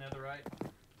actually get netherite?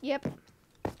 Yep.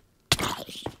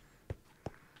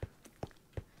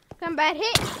 Combat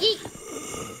hit. Yeet.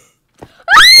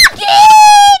 Ah,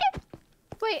 kid!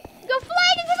 Wait, go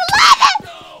flying into the lava!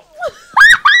 No!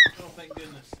 Oh, thank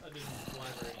goodness. I didn't fly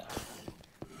very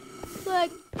high.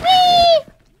 Look. Whee!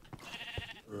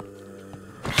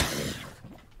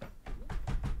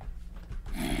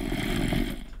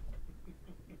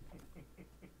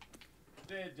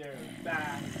 Did you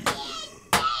die?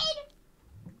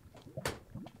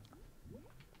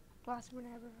 Last one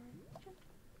ever.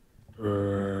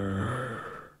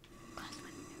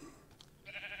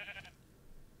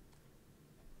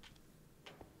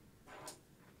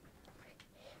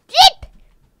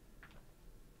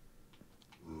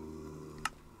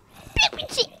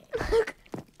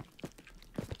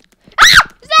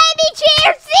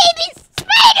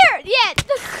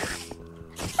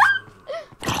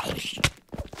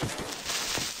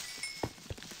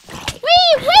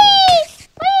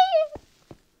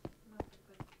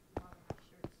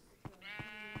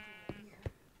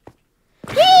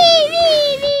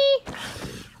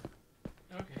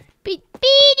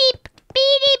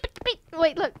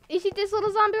 Wait, look. You see this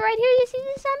little zombie right here? You see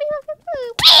this zombie? Look.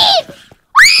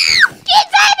 Get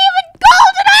zombie with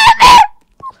golden armor!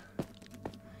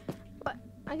 What?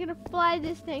 I'm gonna fly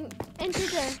this thing into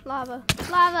the lava.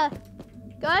 Lava.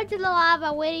 Go to the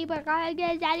lava, Winnie. Look! Look! You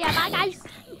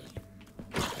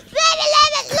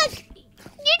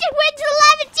just went to the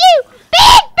lava too!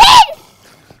 Ben!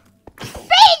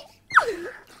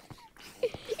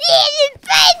 Yeah, you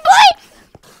insane, boy!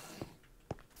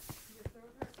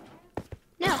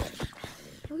 No.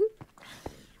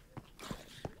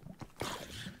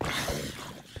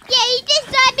 Yeah, he just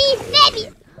saw me, maybe.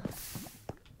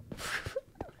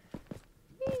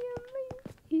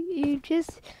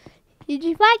 You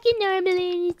just walking normally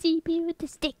and you see me with the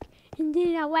stick, and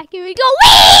then I whack him and go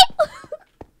wee!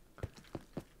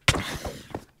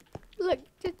 Look,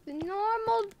 just a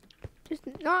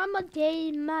normal day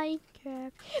in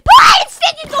Minecraft. Boy, the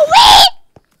stick and go wee!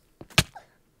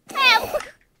 Ow!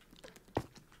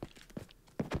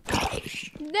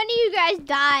 None of you guys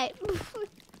die.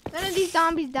 None of these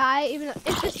zombies die, even though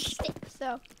it's just a stick.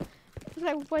 So, it's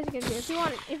like, what's it gonna do?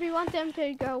 If you want them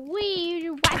to go wee,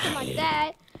 you whack them like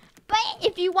that. But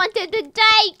if you want them to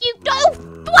die, you go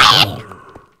whack!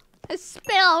 I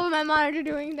spit all over my monitor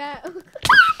doing that.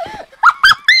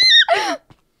 I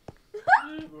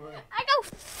go.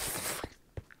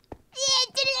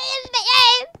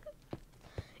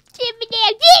 Get me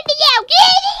down!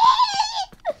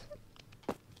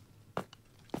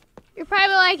 You're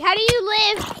probably like, how do you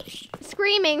live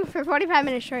screaming for 45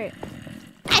 minutes straight?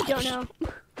 I don't know.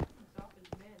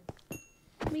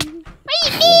 What do you mean?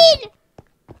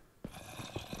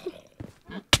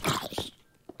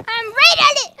 I'm right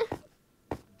on it!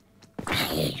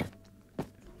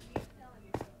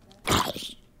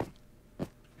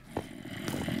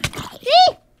 See?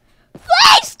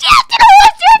 Flying steps to the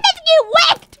horse! You're about to get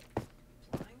whacked!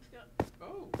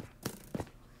 Oh.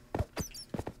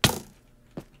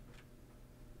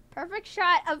 Perfect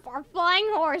shot of our flying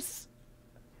horse.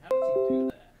 How does he do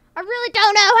that? I really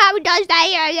don't know how he does that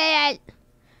yet.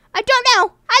 I don't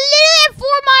know. I literally have 4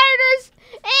 monitors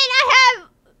and I have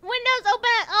windows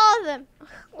open at all of them.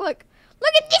 Look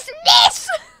at this and this.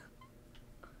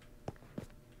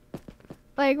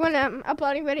 Like when I'm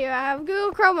uploading video, I have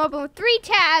Google Chrome open with 3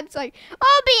 tabs, like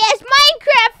OBS,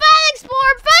 Minecraft, File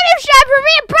Explorer, Photoshop,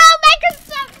 Premiere Pro,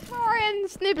 Microsoft Explorer, and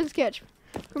Snip and Sketch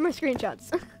for my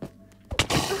screenshots.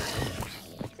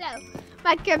 So,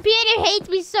 my computer hates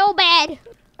me so bad.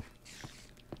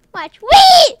 Watch.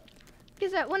 Wee!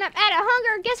 Because when I'm out of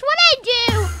hunger, guess what I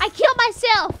do? I kill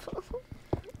myself.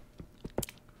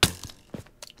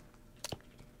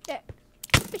 There.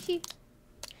 Fishy.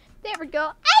 There we go.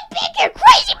 I'm big and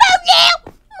crazy mode now!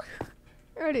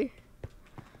 Ready.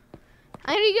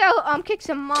 I'm gonna go kick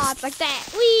some mobs like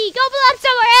that. Wee! Go blow up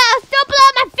somewhere else! Don't blow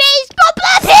up my face! Go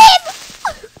blow up him!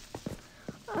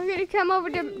 I'm gonna come over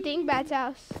to Dingbat's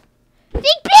house.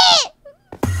 Dingbat!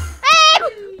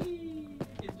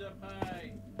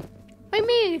 What do you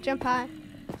mean you jump high?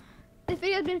 This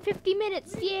video's been 50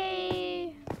 minutes.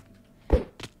 Yay!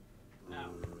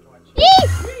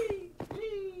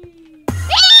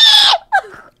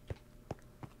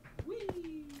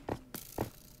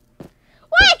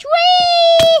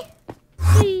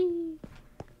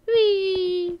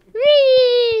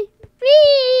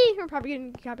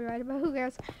 getting copyrighted, but who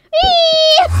cares?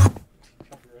 Whee!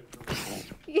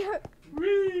 Yeah.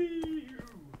 Whee!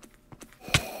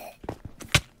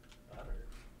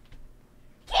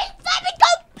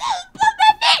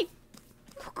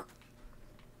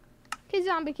 Kid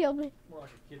zombie killed me. More like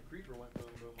a kid creeper went boom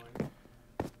boom on you.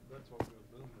 That's what goes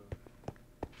boom boom.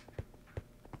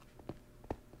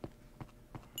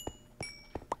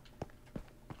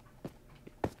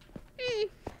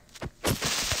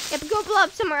 Yep, go blow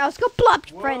up somewhere else. Go blow up,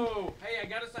 friend. Whoa! Hey, I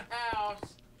got us a house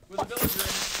with a villager in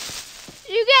it.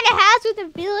 You got a house with a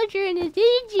villager in it,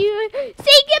 didn't you?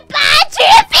 Say goodbye to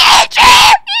your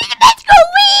villager! Let's go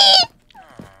leave!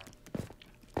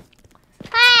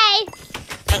 Hi!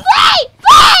 Wait!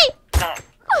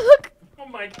 Oh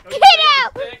my god. Get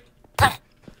out! Yeah,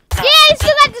 I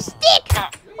still got the stick!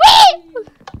 Wait!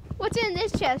 What's in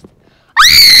this chest?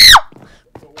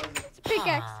 What was it? It's a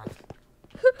pickaxe.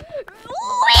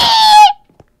 Wait!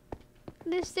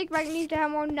 This stick right needs to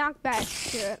have more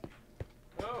knockback to it.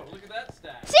 Oh, look at that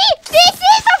stack. See? This is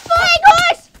a flying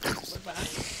horse! Look behind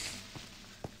you.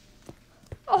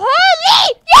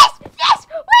 Holy! Yes! Yes!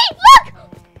 Wait, look!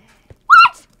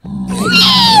 What?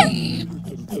 Wee!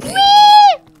 Wee! Wee!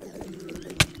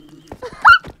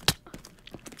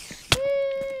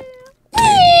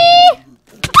 Ah!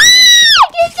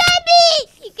 Get zombie!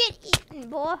 You get eaten,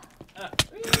 boy.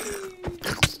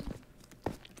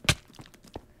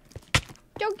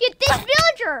 Don't get this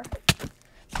villager!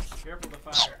 Careful the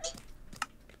fire.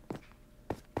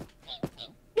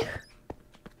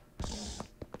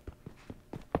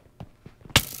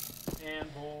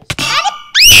 And bulls.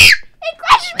 It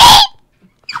crushed me!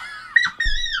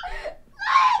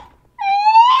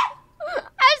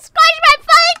 I squashed my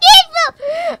fallen diesel!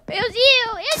 It was you!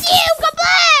 It was you! Come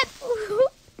on!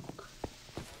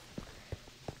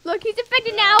 Look, he's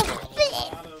infected now. A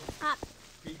lot of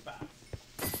people.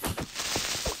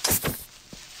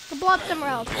 Go blow up somewhere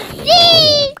else.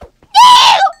 Yee!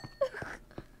 No!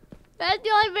 That's the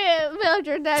only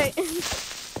villager that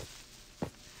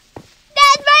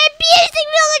That's my abusing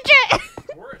villager!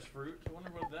 Forest fruit. I wonder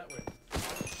what that would.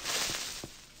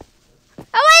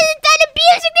 I wasn't done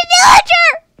abusing the villager!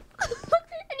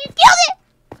 And you killed it!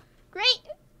 Great.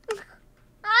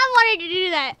 I wanted to do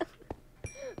that.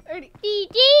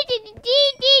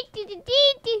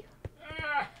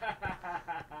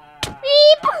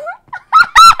 Beep.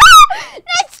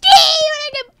 That's Steve! When I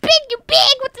get big, you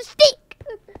big with the stick!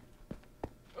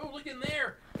 Oh, look in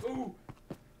there. Ooh.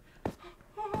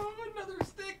 Oh, another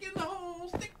stick in the hole.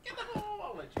 Stick in the hole.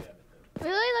 I'll let you have it though.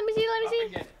 Really? Let me see, let me Up see.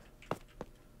 and get it.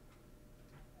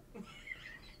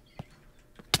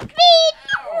 Beep!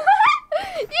 Ow.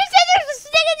 You said there's a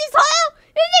stick in this hole?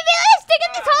 There's a really stick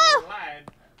in this I hole! lied.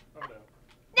 Oh no.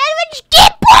 That's what you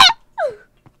get, boy!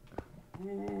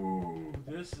 Ooh,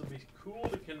 this will be cool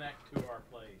to connect to our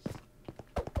place.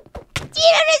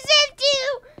 You don't deserve to!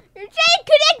 You're trying to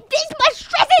connect this much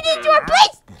stress into our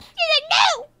place! She's like, no!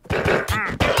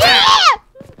 Yeah!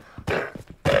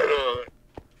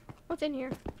 What's in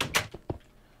here?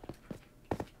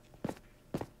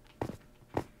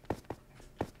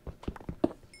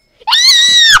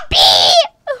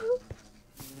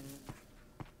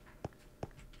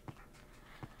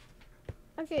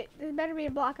 Okay, there better be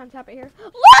a block on top of here.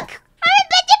 Look! I'm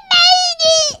about to made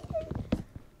it!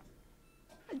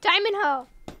 A diamond hoe.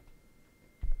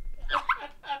 The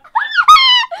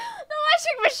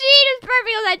washing machine is perfect.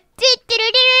 It was like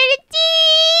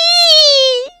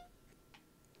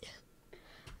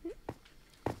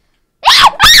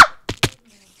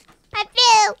I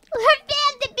fell. I fell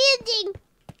off the building.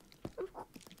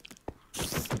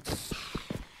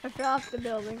 I fell off the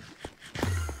building.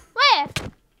 Where?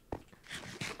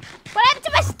 What happened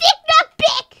to my stick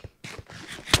knockback?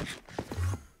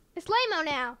 It's lame-o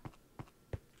now.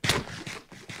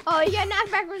 Oh, you got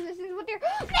knockback resistance with your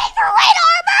Netherite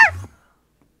armor!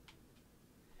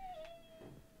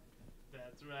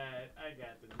 That's right. I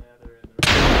got the nether in the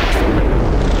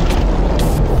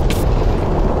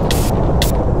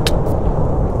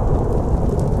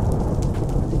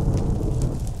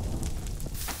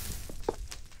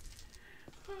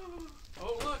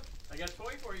Oh, look. I got a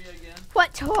toy for you again.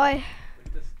 What toy? Look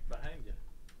at this behind you.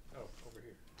 Oh, over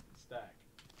here. Stack.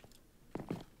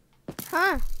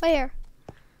 Huh? Where?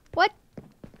 What?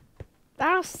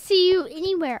 I don't see you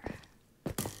anywhere.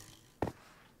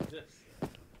 This.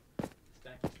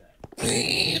 Stack.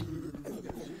 Wait!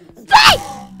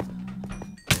 Ah!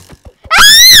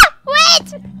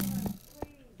 Wait!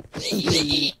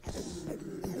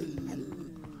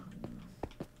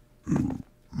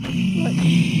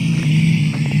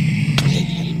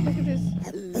 Look at this.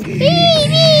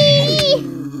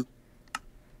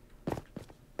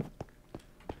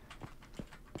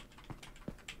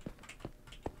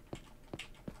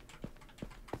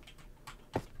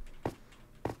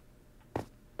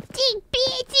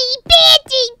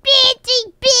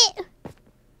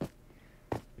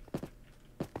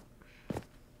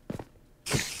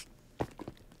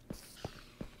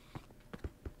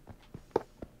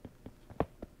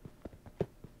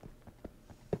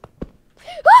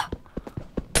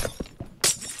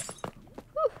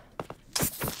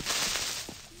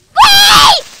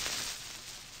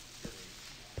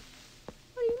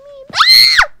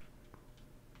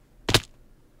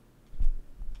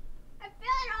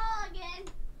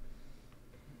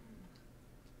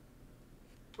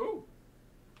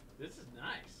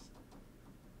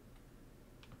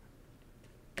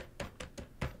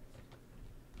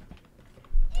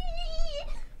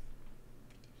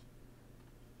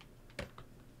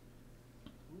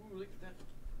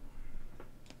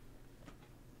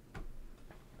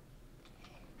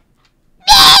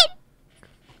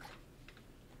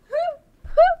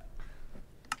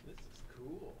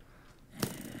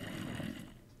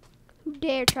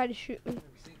 dare try to shoot me.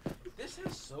 This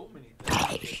has so many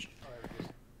things.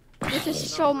 This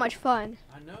is so much fun.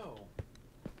 I know.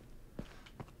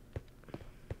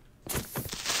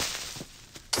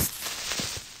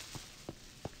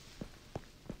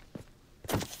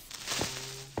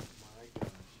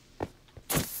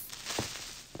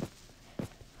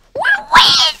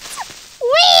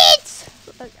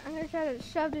 Look, I'm gonna try to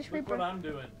shove this Look creeper. what I'm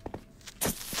doing.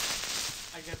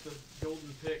 I got the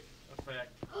golden pick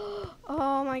effect.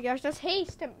 Oh my gosh, that's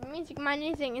haste. That means you can mine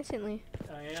anything instantly.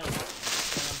 I am. And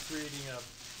I'm creating a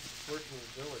virtual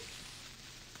village.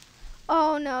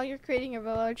 Oh no, you're creating a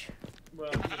village.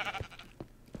 Well, you know.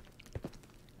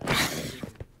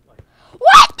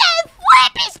 What the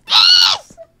flip is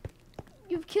this?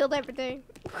 You've killed everything.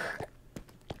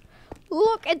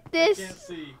 Look at this. I can't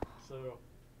see, so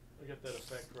I got that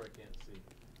effect where I can't see.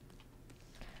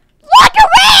 Look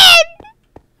around!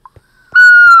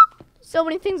 So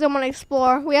many things I want to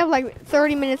explore. We have like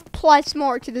 30 minutes plus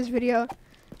more to this video.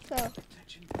 So.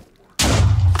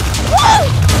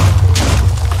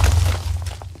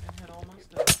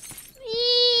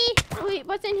 Wait,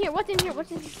 what's in here? What's in here?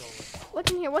 What's in here?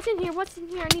 What's in here? What's in here? What's in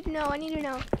here? I need to know. I need to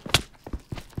know.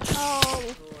 Oh,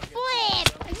 flip!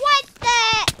 What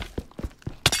the?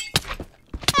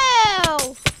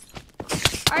 Oh!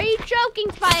 Are you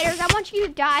joking, spiders? I want you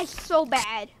to die so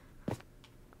bad.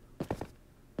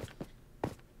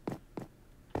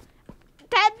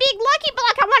 That big lucky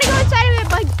block, I want to go inside of it,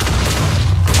 but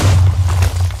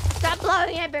stop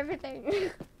blowing up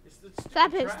everything.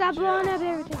 Stop it. Stop blowing up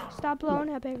everything. Stop blowing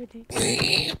up everything.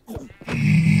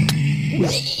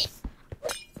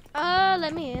 Oh,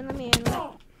 let me in. Let me in.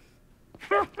 Don't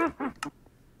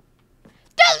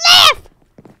laugh!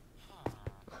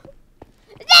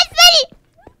 That's funny!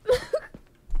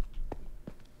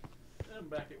 I'm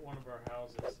back at one of our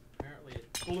houses. Apparently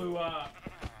it blew up.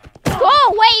 Go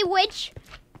away, witch!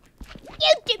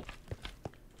 You do.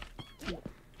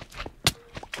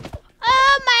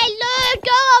 Oh my lord,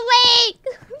 go away!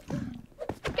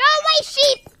 Go away,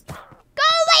 sheep! Go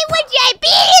away, witch! I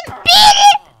beat him!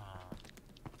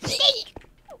 Beat him!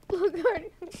 Oh god.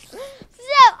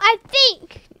 So, I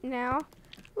think now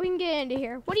we can get into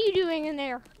here. What are you doing in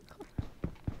there?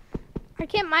 I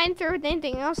can't mine through with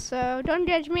anything else, so don't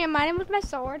judge me. I'm mining with my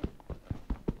sword.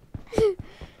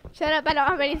 Shut up, I don't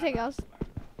have anything else.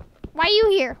 Why are you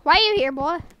here? Why are you here,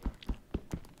 boy?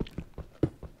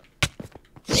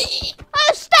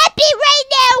 Oh, stop it right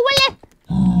now, will you?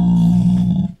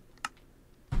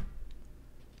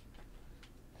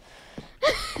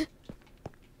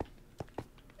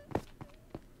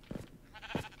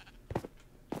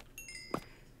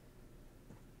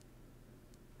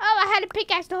 Oh, I had a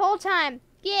pickaxe the whole time.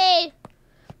 Yay.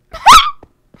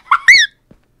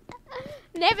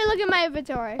 Never look at my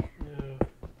inventory.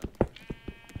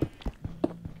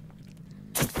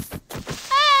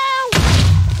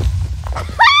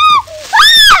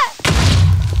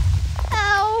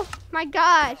 Oh my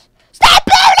gosh. Stop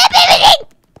blowing up everything!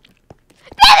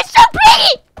 That was so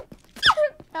pretty!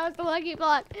 That was the lucky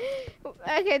block.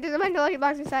 Okay, there's a bunch of lucky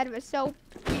blocks inside of it, so.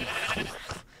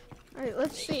 Alright,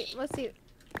 let's see. Let's see.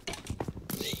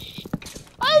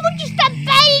 Oh, would you stop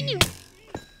fighting you?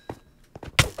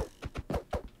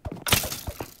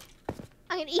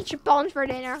 I'm gonna eat your bones for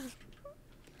dinner. Let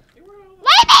me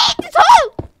eat this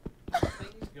hole!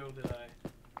 Things go that I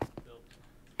built.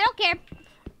 I don't care.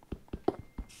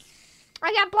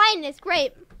 I got blindness.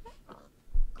 Great.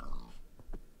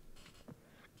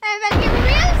 I'm about to get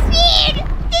real scared.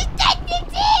 This doesn't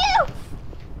do.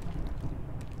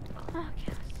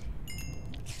 Okay, let's see.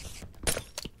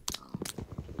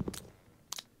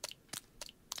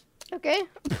 Okay.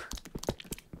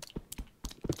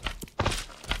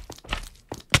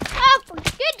 Oh, for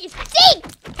goodness sake!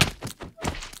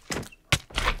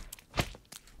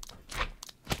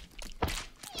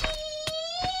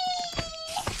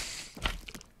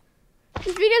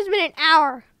 This video's been an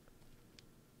hour.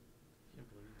 Can't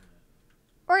believe that.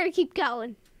 We're gonna keep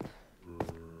going.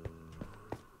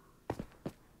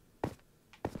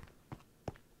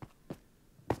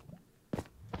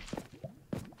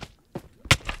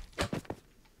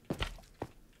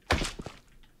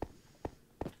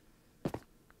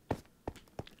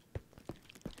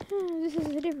 This is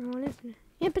a different one, isn't it?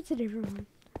 Yep, it's a different one.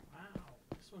 Wow,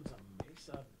 this one's a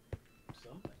mesa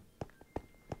something.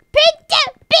 Pizza!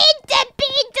 Pizza!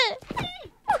 Pizza!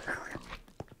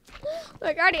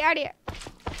 Look, already.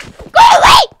 Go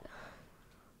away!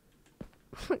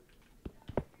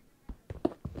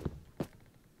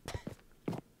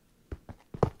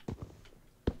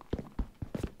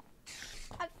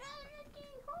 I found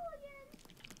that hole again.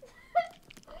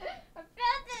 I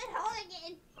found that hole again.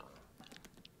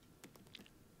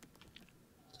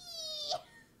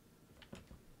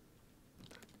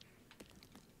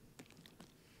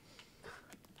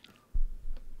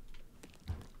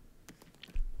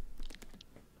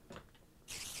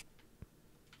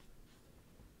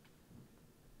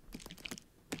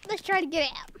 just try to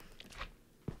get out.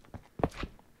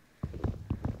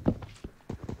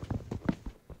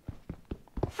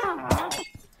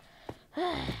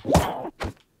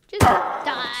 Just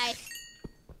die.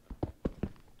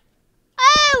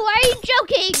 Oh, are you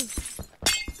joking?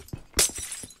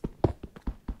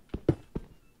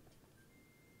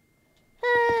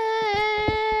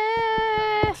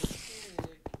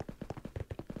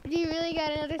 Do you really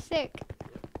got another stick?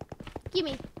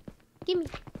 Gimme. Gimme.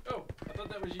 Oh, I thought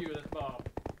that was you. That's Bob.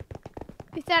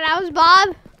 You thought I was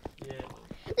Bob? Yeah.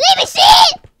 Let me see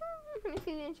it! Let me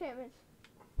see the enchantments.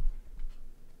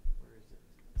 Where is it?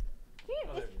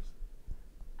 Oh, there it is.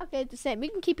 Okay, it's the same. You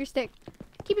can keep your stick.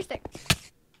 Keep your stick.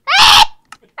 Ah!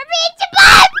 I beat you,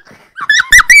 Bob!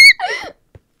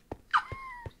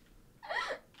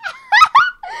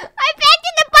 I backed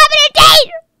in the Bob in a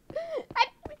date!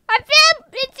 I fell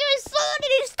into his sword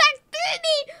and he stuck through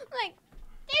me! Like,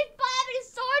 there's Bob and his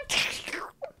sword.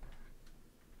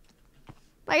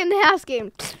 Like in the house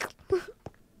game.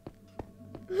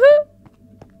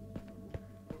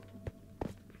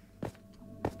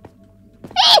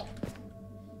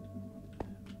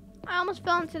 I almost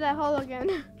fell into that hole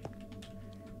again.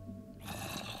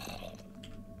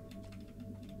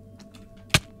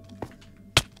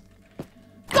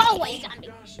 Go away, zombie!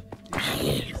 Gosh, did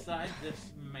you get inside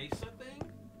this mesa thing?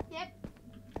 Yep.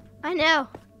 I know.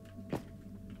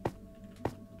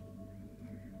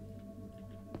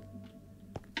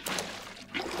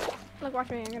 Look, watch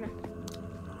me. I'm gonna.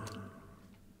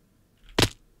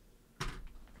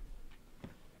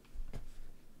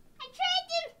 I tried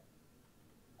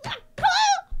to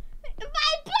pull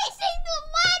by placing the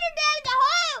ladder down the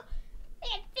hole.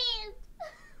 It failed.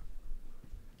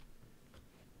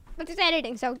 But it's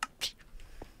editing, so. Ooh,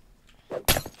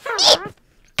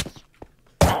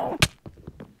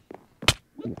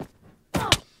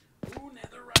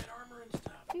 netherite armor and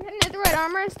stuff. You got netherite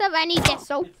armor and stuff. I need that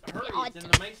so Hurry, bad. it's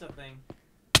in the mesa thing.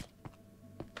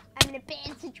 I'm in a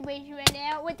bad situation right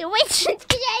now with the witch trying to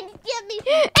kill me.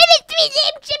 I'm in 3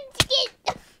 damn chips again.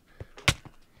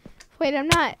 Wait, I'm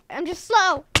not. I'm just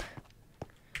slow.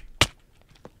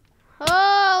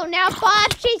 Oh, now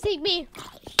Bob's chasing me.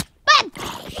 Bob!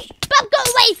 Bob, go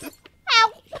away!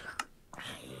 Ow!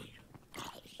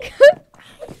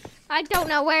 I don't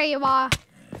know where you are.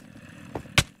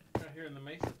 Right here in the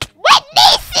mesa thing. What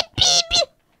mesa, baby?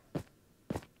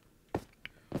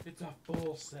 It's a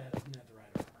full set of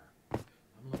netherite armor.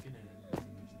 I'm looking at it.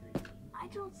 I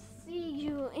don't see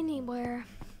you anywhere.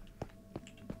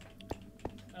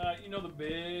 You know the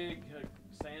big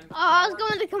sand Oh, I was tower?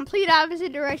 going the complete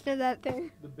opposite direction of that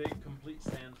thing. The big complete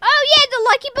sand Oh yeah, the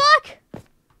lucky block.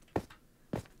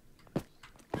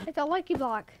 It's a lucky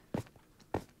block.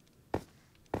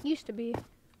 Used to be.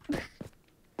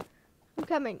 I'm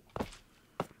coming.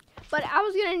 But I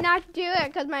was gonna not do it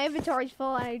because my inventory's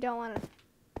full and I don't want to.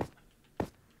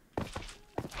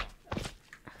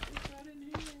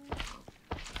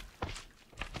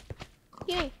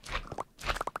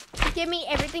 Give me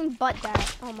everything but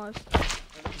that, almost.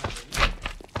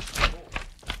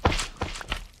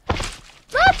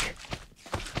 Look!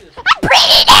 I'm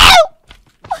breathing out!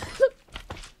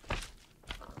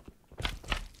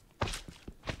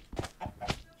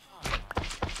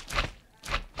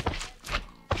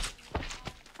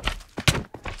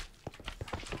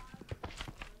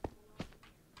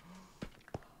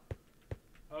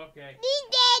 Okay. Need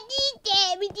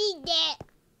that, we need that.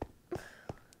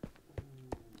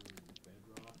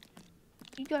 Bedrock.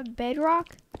 You got bedrock?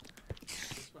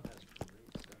 This one has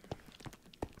great stuff.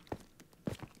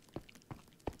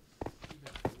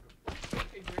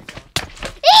 Okay, there you go.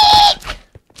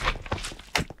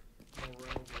 More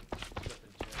room with stuff in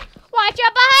chests. Watch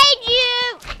out behind you!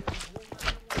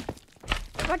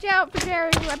 Watch out for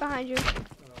Jerry right behind you.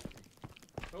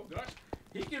 Oh gosh,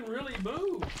 he can really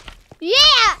move.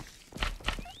 Yeah!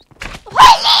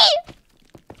 Holy!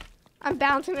 I'm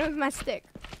bouncing with my stick.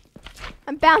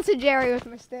 I'm bouncing Jerry with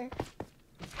my stick.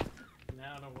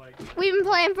 Now I don't like. We've been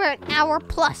playing for an hour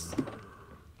plus.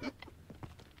 I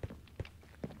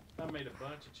made a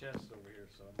bunch of chests over here,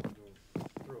 so I'm gonna go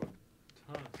throw a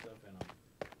ton of stuff in them.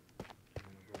 I'm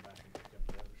gonna go back and pick up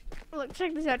the other stuff. Look,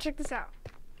 check this out, check this out.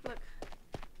 Look.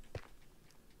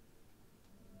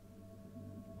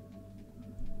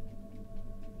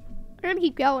 We're gonna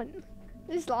keep going.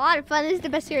 This is a lot of fun. This is the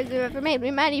best series we've ever made. We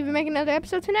might even make another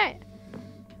episode tonight.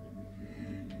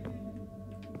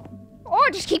 Or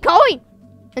just keep going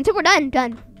until we're done.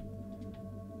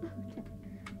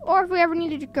 Or if we ever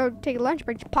need to go take a lunch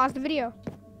break, just pause the video.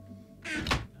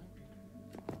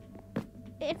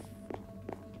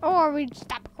 Or we just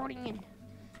stop recording and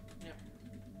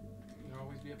There'll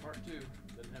always be a part 2.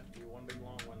 Doesn't have to be be one big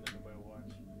long one that nobody will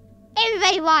watch.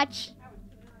 Everybody watch.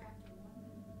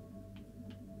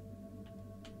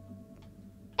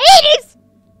 Haters!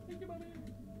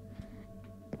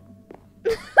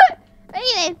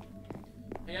 Anyway.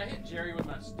 Hey, I hit Jerry with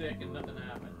my stick and nothing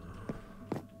happened.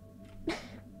 No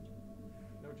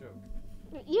joke.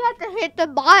 You have to hit the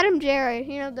bottom Jerry.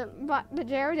 You know, the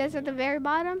Jerry that's at the very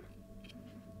bottom.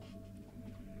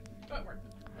 Oh, it worked.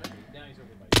 Okay, now he's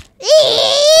over by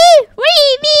What do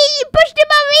you mean? You pushed him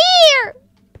over here!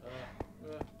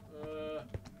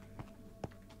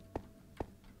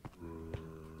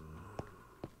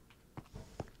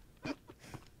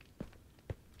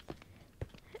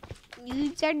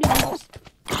 You are noodles.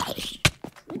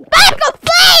 Back up,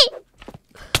 play!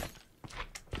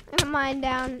 I'm mine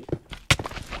down.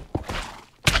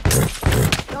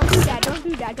 Don't do that, don't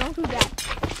do that, don't do that.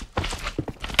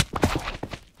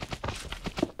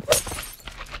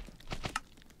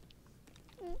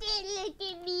 Look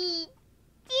at me.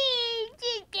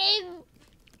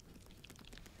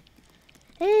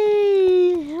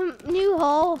 New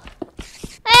hole.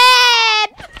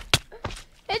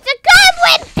 It's a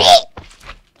cobweb pit!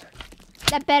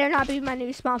 That better not be my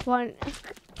new spawn point.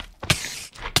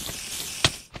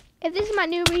 If this is my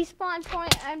new respawn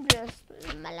point, I'm just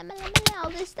all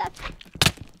this stuff.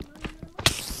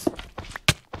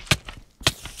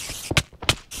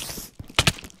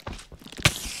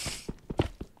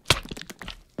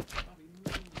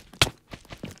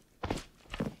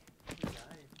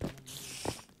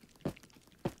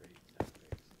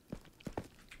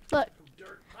 Look.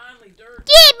 Dirt, finally dirt.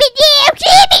 Give me you!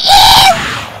 Give me you!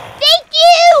 Thank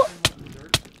you!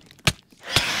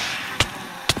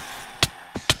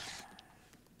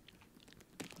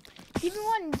 You've been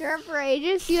wanting dirt for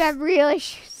ages. You have real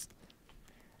issues.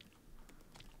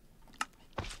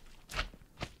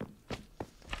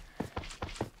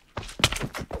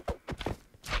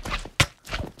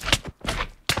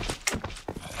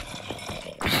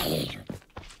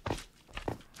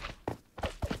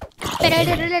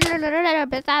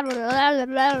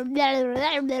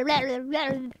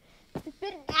 It's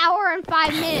been an hour and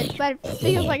 5 minutes, but it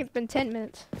feels like it's been 10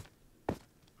 minutes.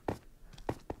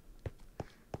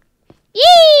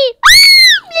 Yee!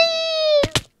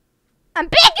 I'm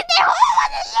back in the hole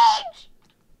on the ledge!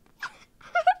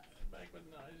 Back with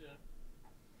nausea.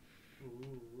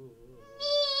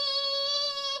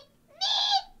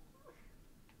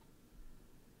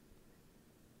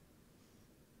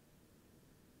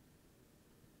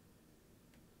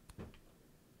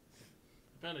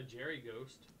 Found a Jerry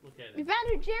ghost. Look at We it. found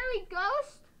a Jerry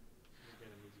ghost? Look at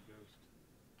him, he's a ghost.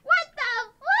 What the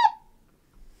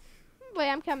what? Wait,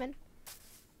 I'm coming.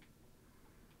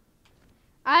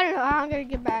 I don't know how I'm gonna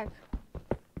get back.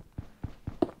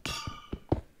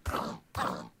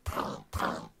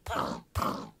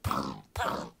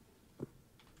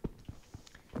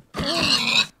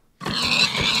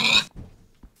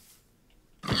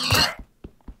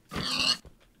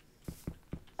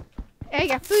 Hey, I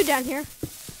got food down here.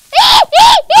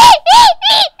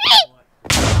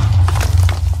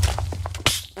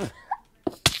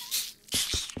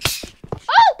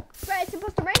 Oh! Right, it's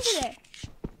supposed to rain today.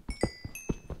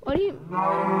 What do you...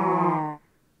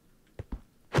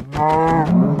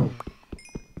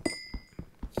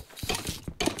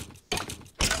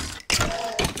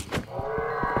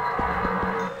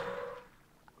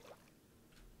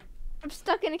 I'm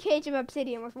stuck in a cage of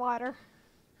obsidian with water.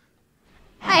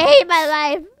 I hate my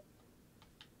life.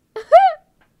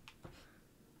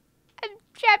 I'm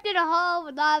trapped in a hole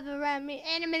with lava around me,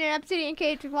 and I'm in an obsidian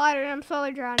cage with water, and I'm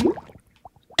slowly drowning.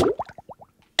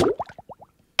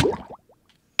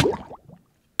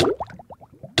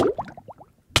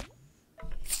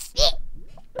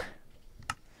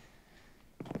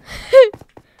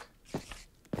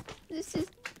 This is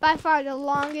by far the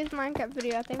longest Minecraft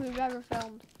video I think we've ever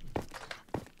filmed.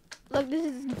 Look, this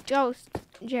is Ghost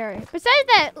Jerry. Besides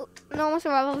that normal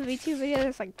survival V2 video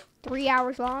that's like 3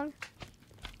 hours long.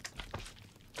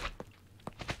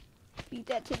 Beat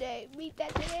that today. Beat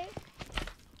that today.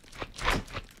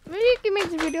 Maybe you can make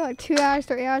this video like 2 hours,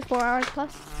 3 hours, 4 hours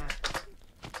plus.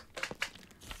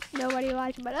 Nobody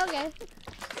likes it, but okay.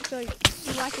 So you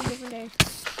watch a different day.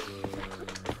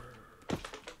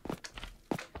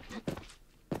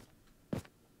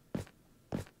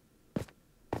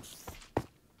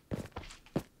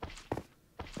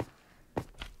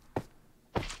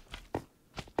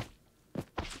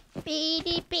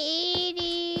 Beady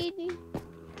beady.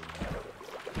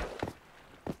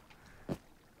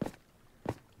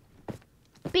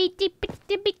 Beady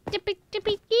beady beady beady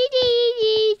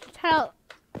beady. How?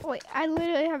 Wait, I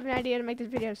literally have an idea to make this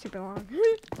video super long.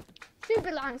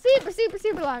 super long.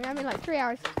 Super long. I mean like 3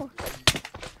 hours.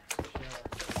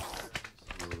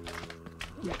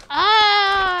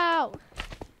 Oh!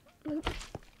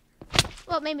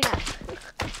 Well, maybe not.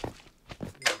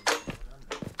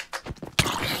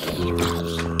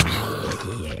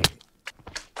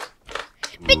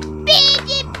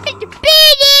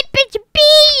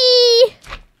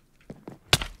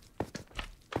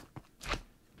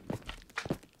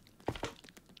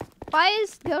 Why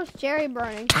is Ghost Jerry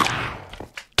burning?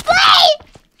 Wait!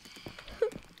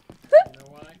 You know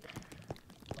why?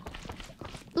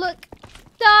 Look.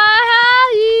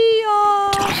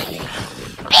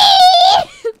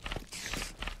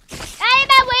 Out of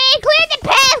my way! Clear the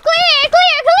path! Clear!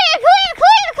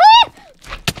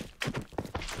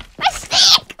 My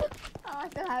stick! Oh, I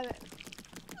still have it.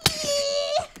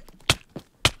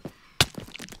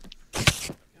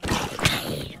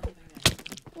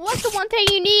 What's the one thing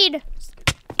you need?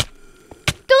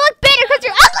 To look better because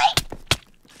you're ugly!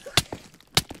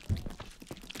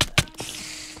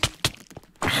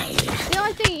 The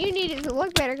only thing you need is to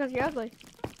look better because you're ugly.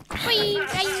 Whee,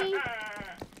 whee.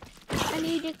 I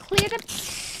need to clear the...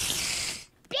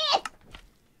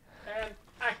 And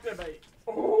activate.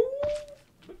 Oh!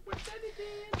 Look what Daddy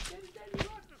did. Daddy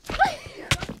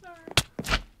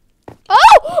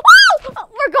Oh!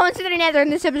 We're going to the nether,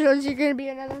 and this episode is going to be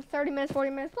another 30 minutes, 40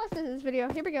 minutes, plus this video.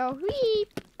 Here we go. Whee!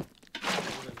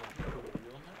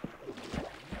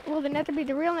 Will the nether be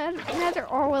the real nether,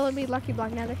 or will it be Lucky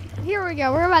Block nether? Here we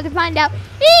go. We're about to find out.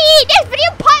 This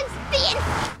video puns the end.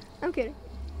 I'm kidding.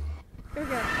 Here we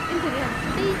go. Into the end.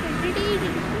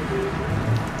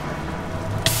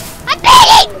 I'm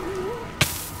begging!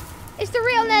 It's the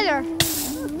real nether. Is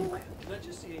that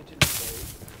just the ancient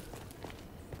cave?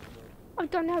 I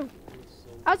don't know.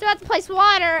 I was about to place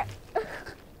water.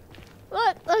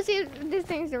 Look, let's see if this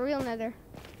thing's the real nether.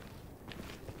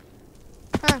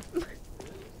 Huh.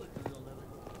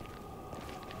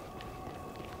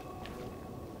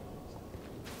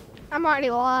 I'm already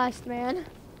lost, man.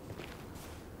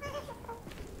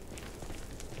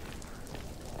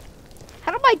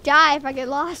 How do I die if I get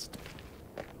lost?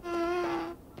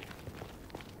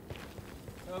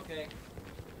 Okay.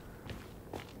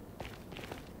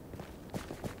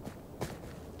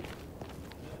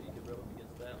 You can rub up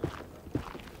against that one.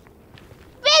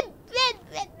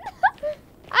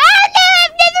 Oh no,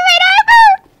 I've netherite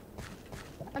armor!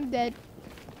 I'm dead.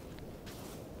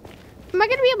 Am I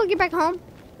gonna be able to get back home?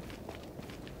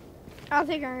 I don't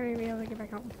think I'm gonna be able to get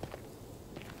back home.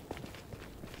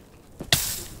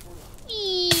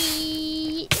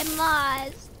 I'm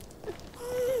lost.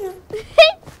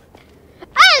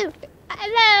 Oh!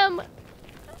 Hello!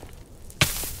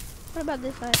 What about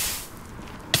this side?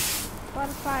 A lot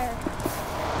of fire.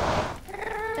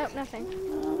 Nope, nothing.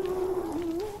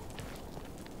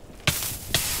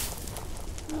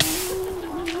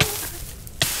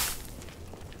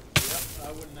 Yep,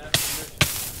 I wouldn't ask permission.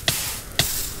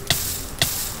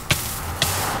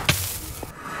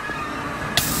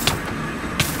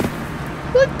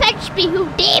 Who touched me? Who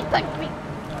dare punch me?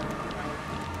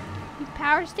 You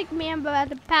power stick me, I'm about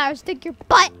to power stick your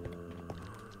butt.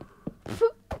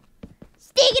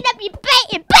 Stick it up your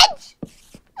butt and punch!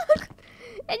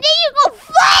 And then you go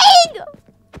flying!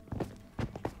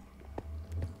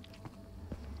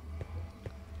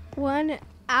 1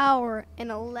 hour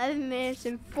and 11 minutes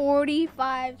and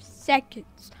 45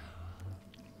 seconds.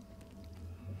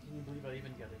 Can you believe I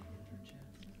even got an ender chest?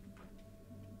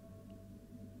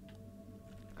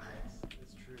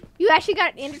 It's true. You actually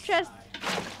got an ender chest?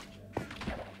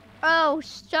 Oh,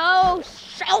 so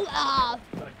off.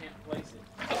 But I can't place it.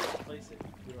 I can't place it.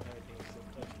 You don't have anything to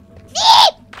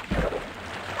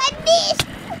I missed!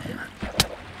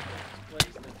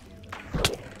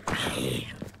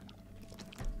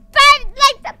 Five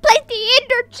likes to place the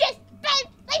ender chest! 5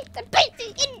 likes to place the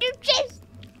ender chest!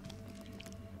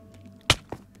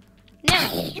 No!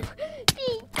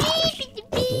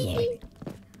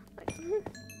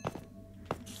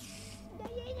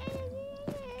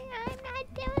 I'm not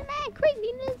doing my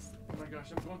craziness. Oh my gosh,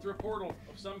 I'm going through a portal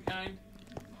of some kind.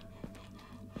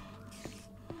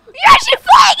 You're actually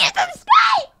flying into the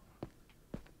sky!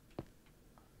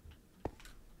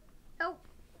 Oh.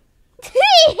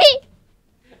 See?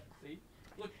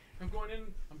 Look, I'm going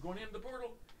in the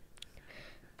portal.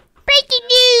 Breaking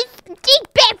news!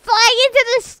 Dinkbat flying into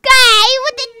the sky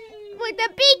with the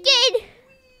beacon!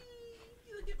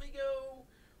 Look at me go.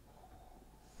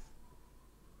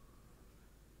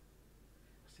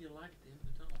 I see a light at the end of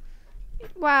the tunnel.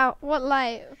 Wow, what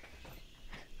light?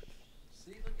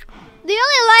 See, look at me go. The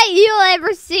only light you'll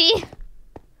ever see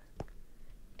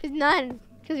is none,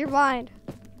 because you're blind.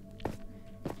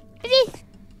 Is it?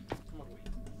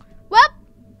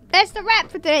 just a wrap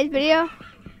for today's video.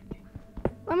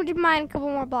 Let me just mine a couple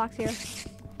more blocks here.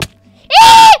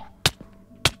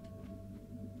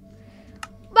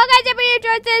 Well, guys, if you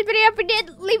enjoyed this video, if you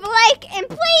did, leave a like. And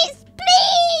please,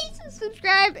 please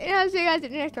subscribe. And I'll see you guys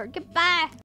in the next one. Goodbye.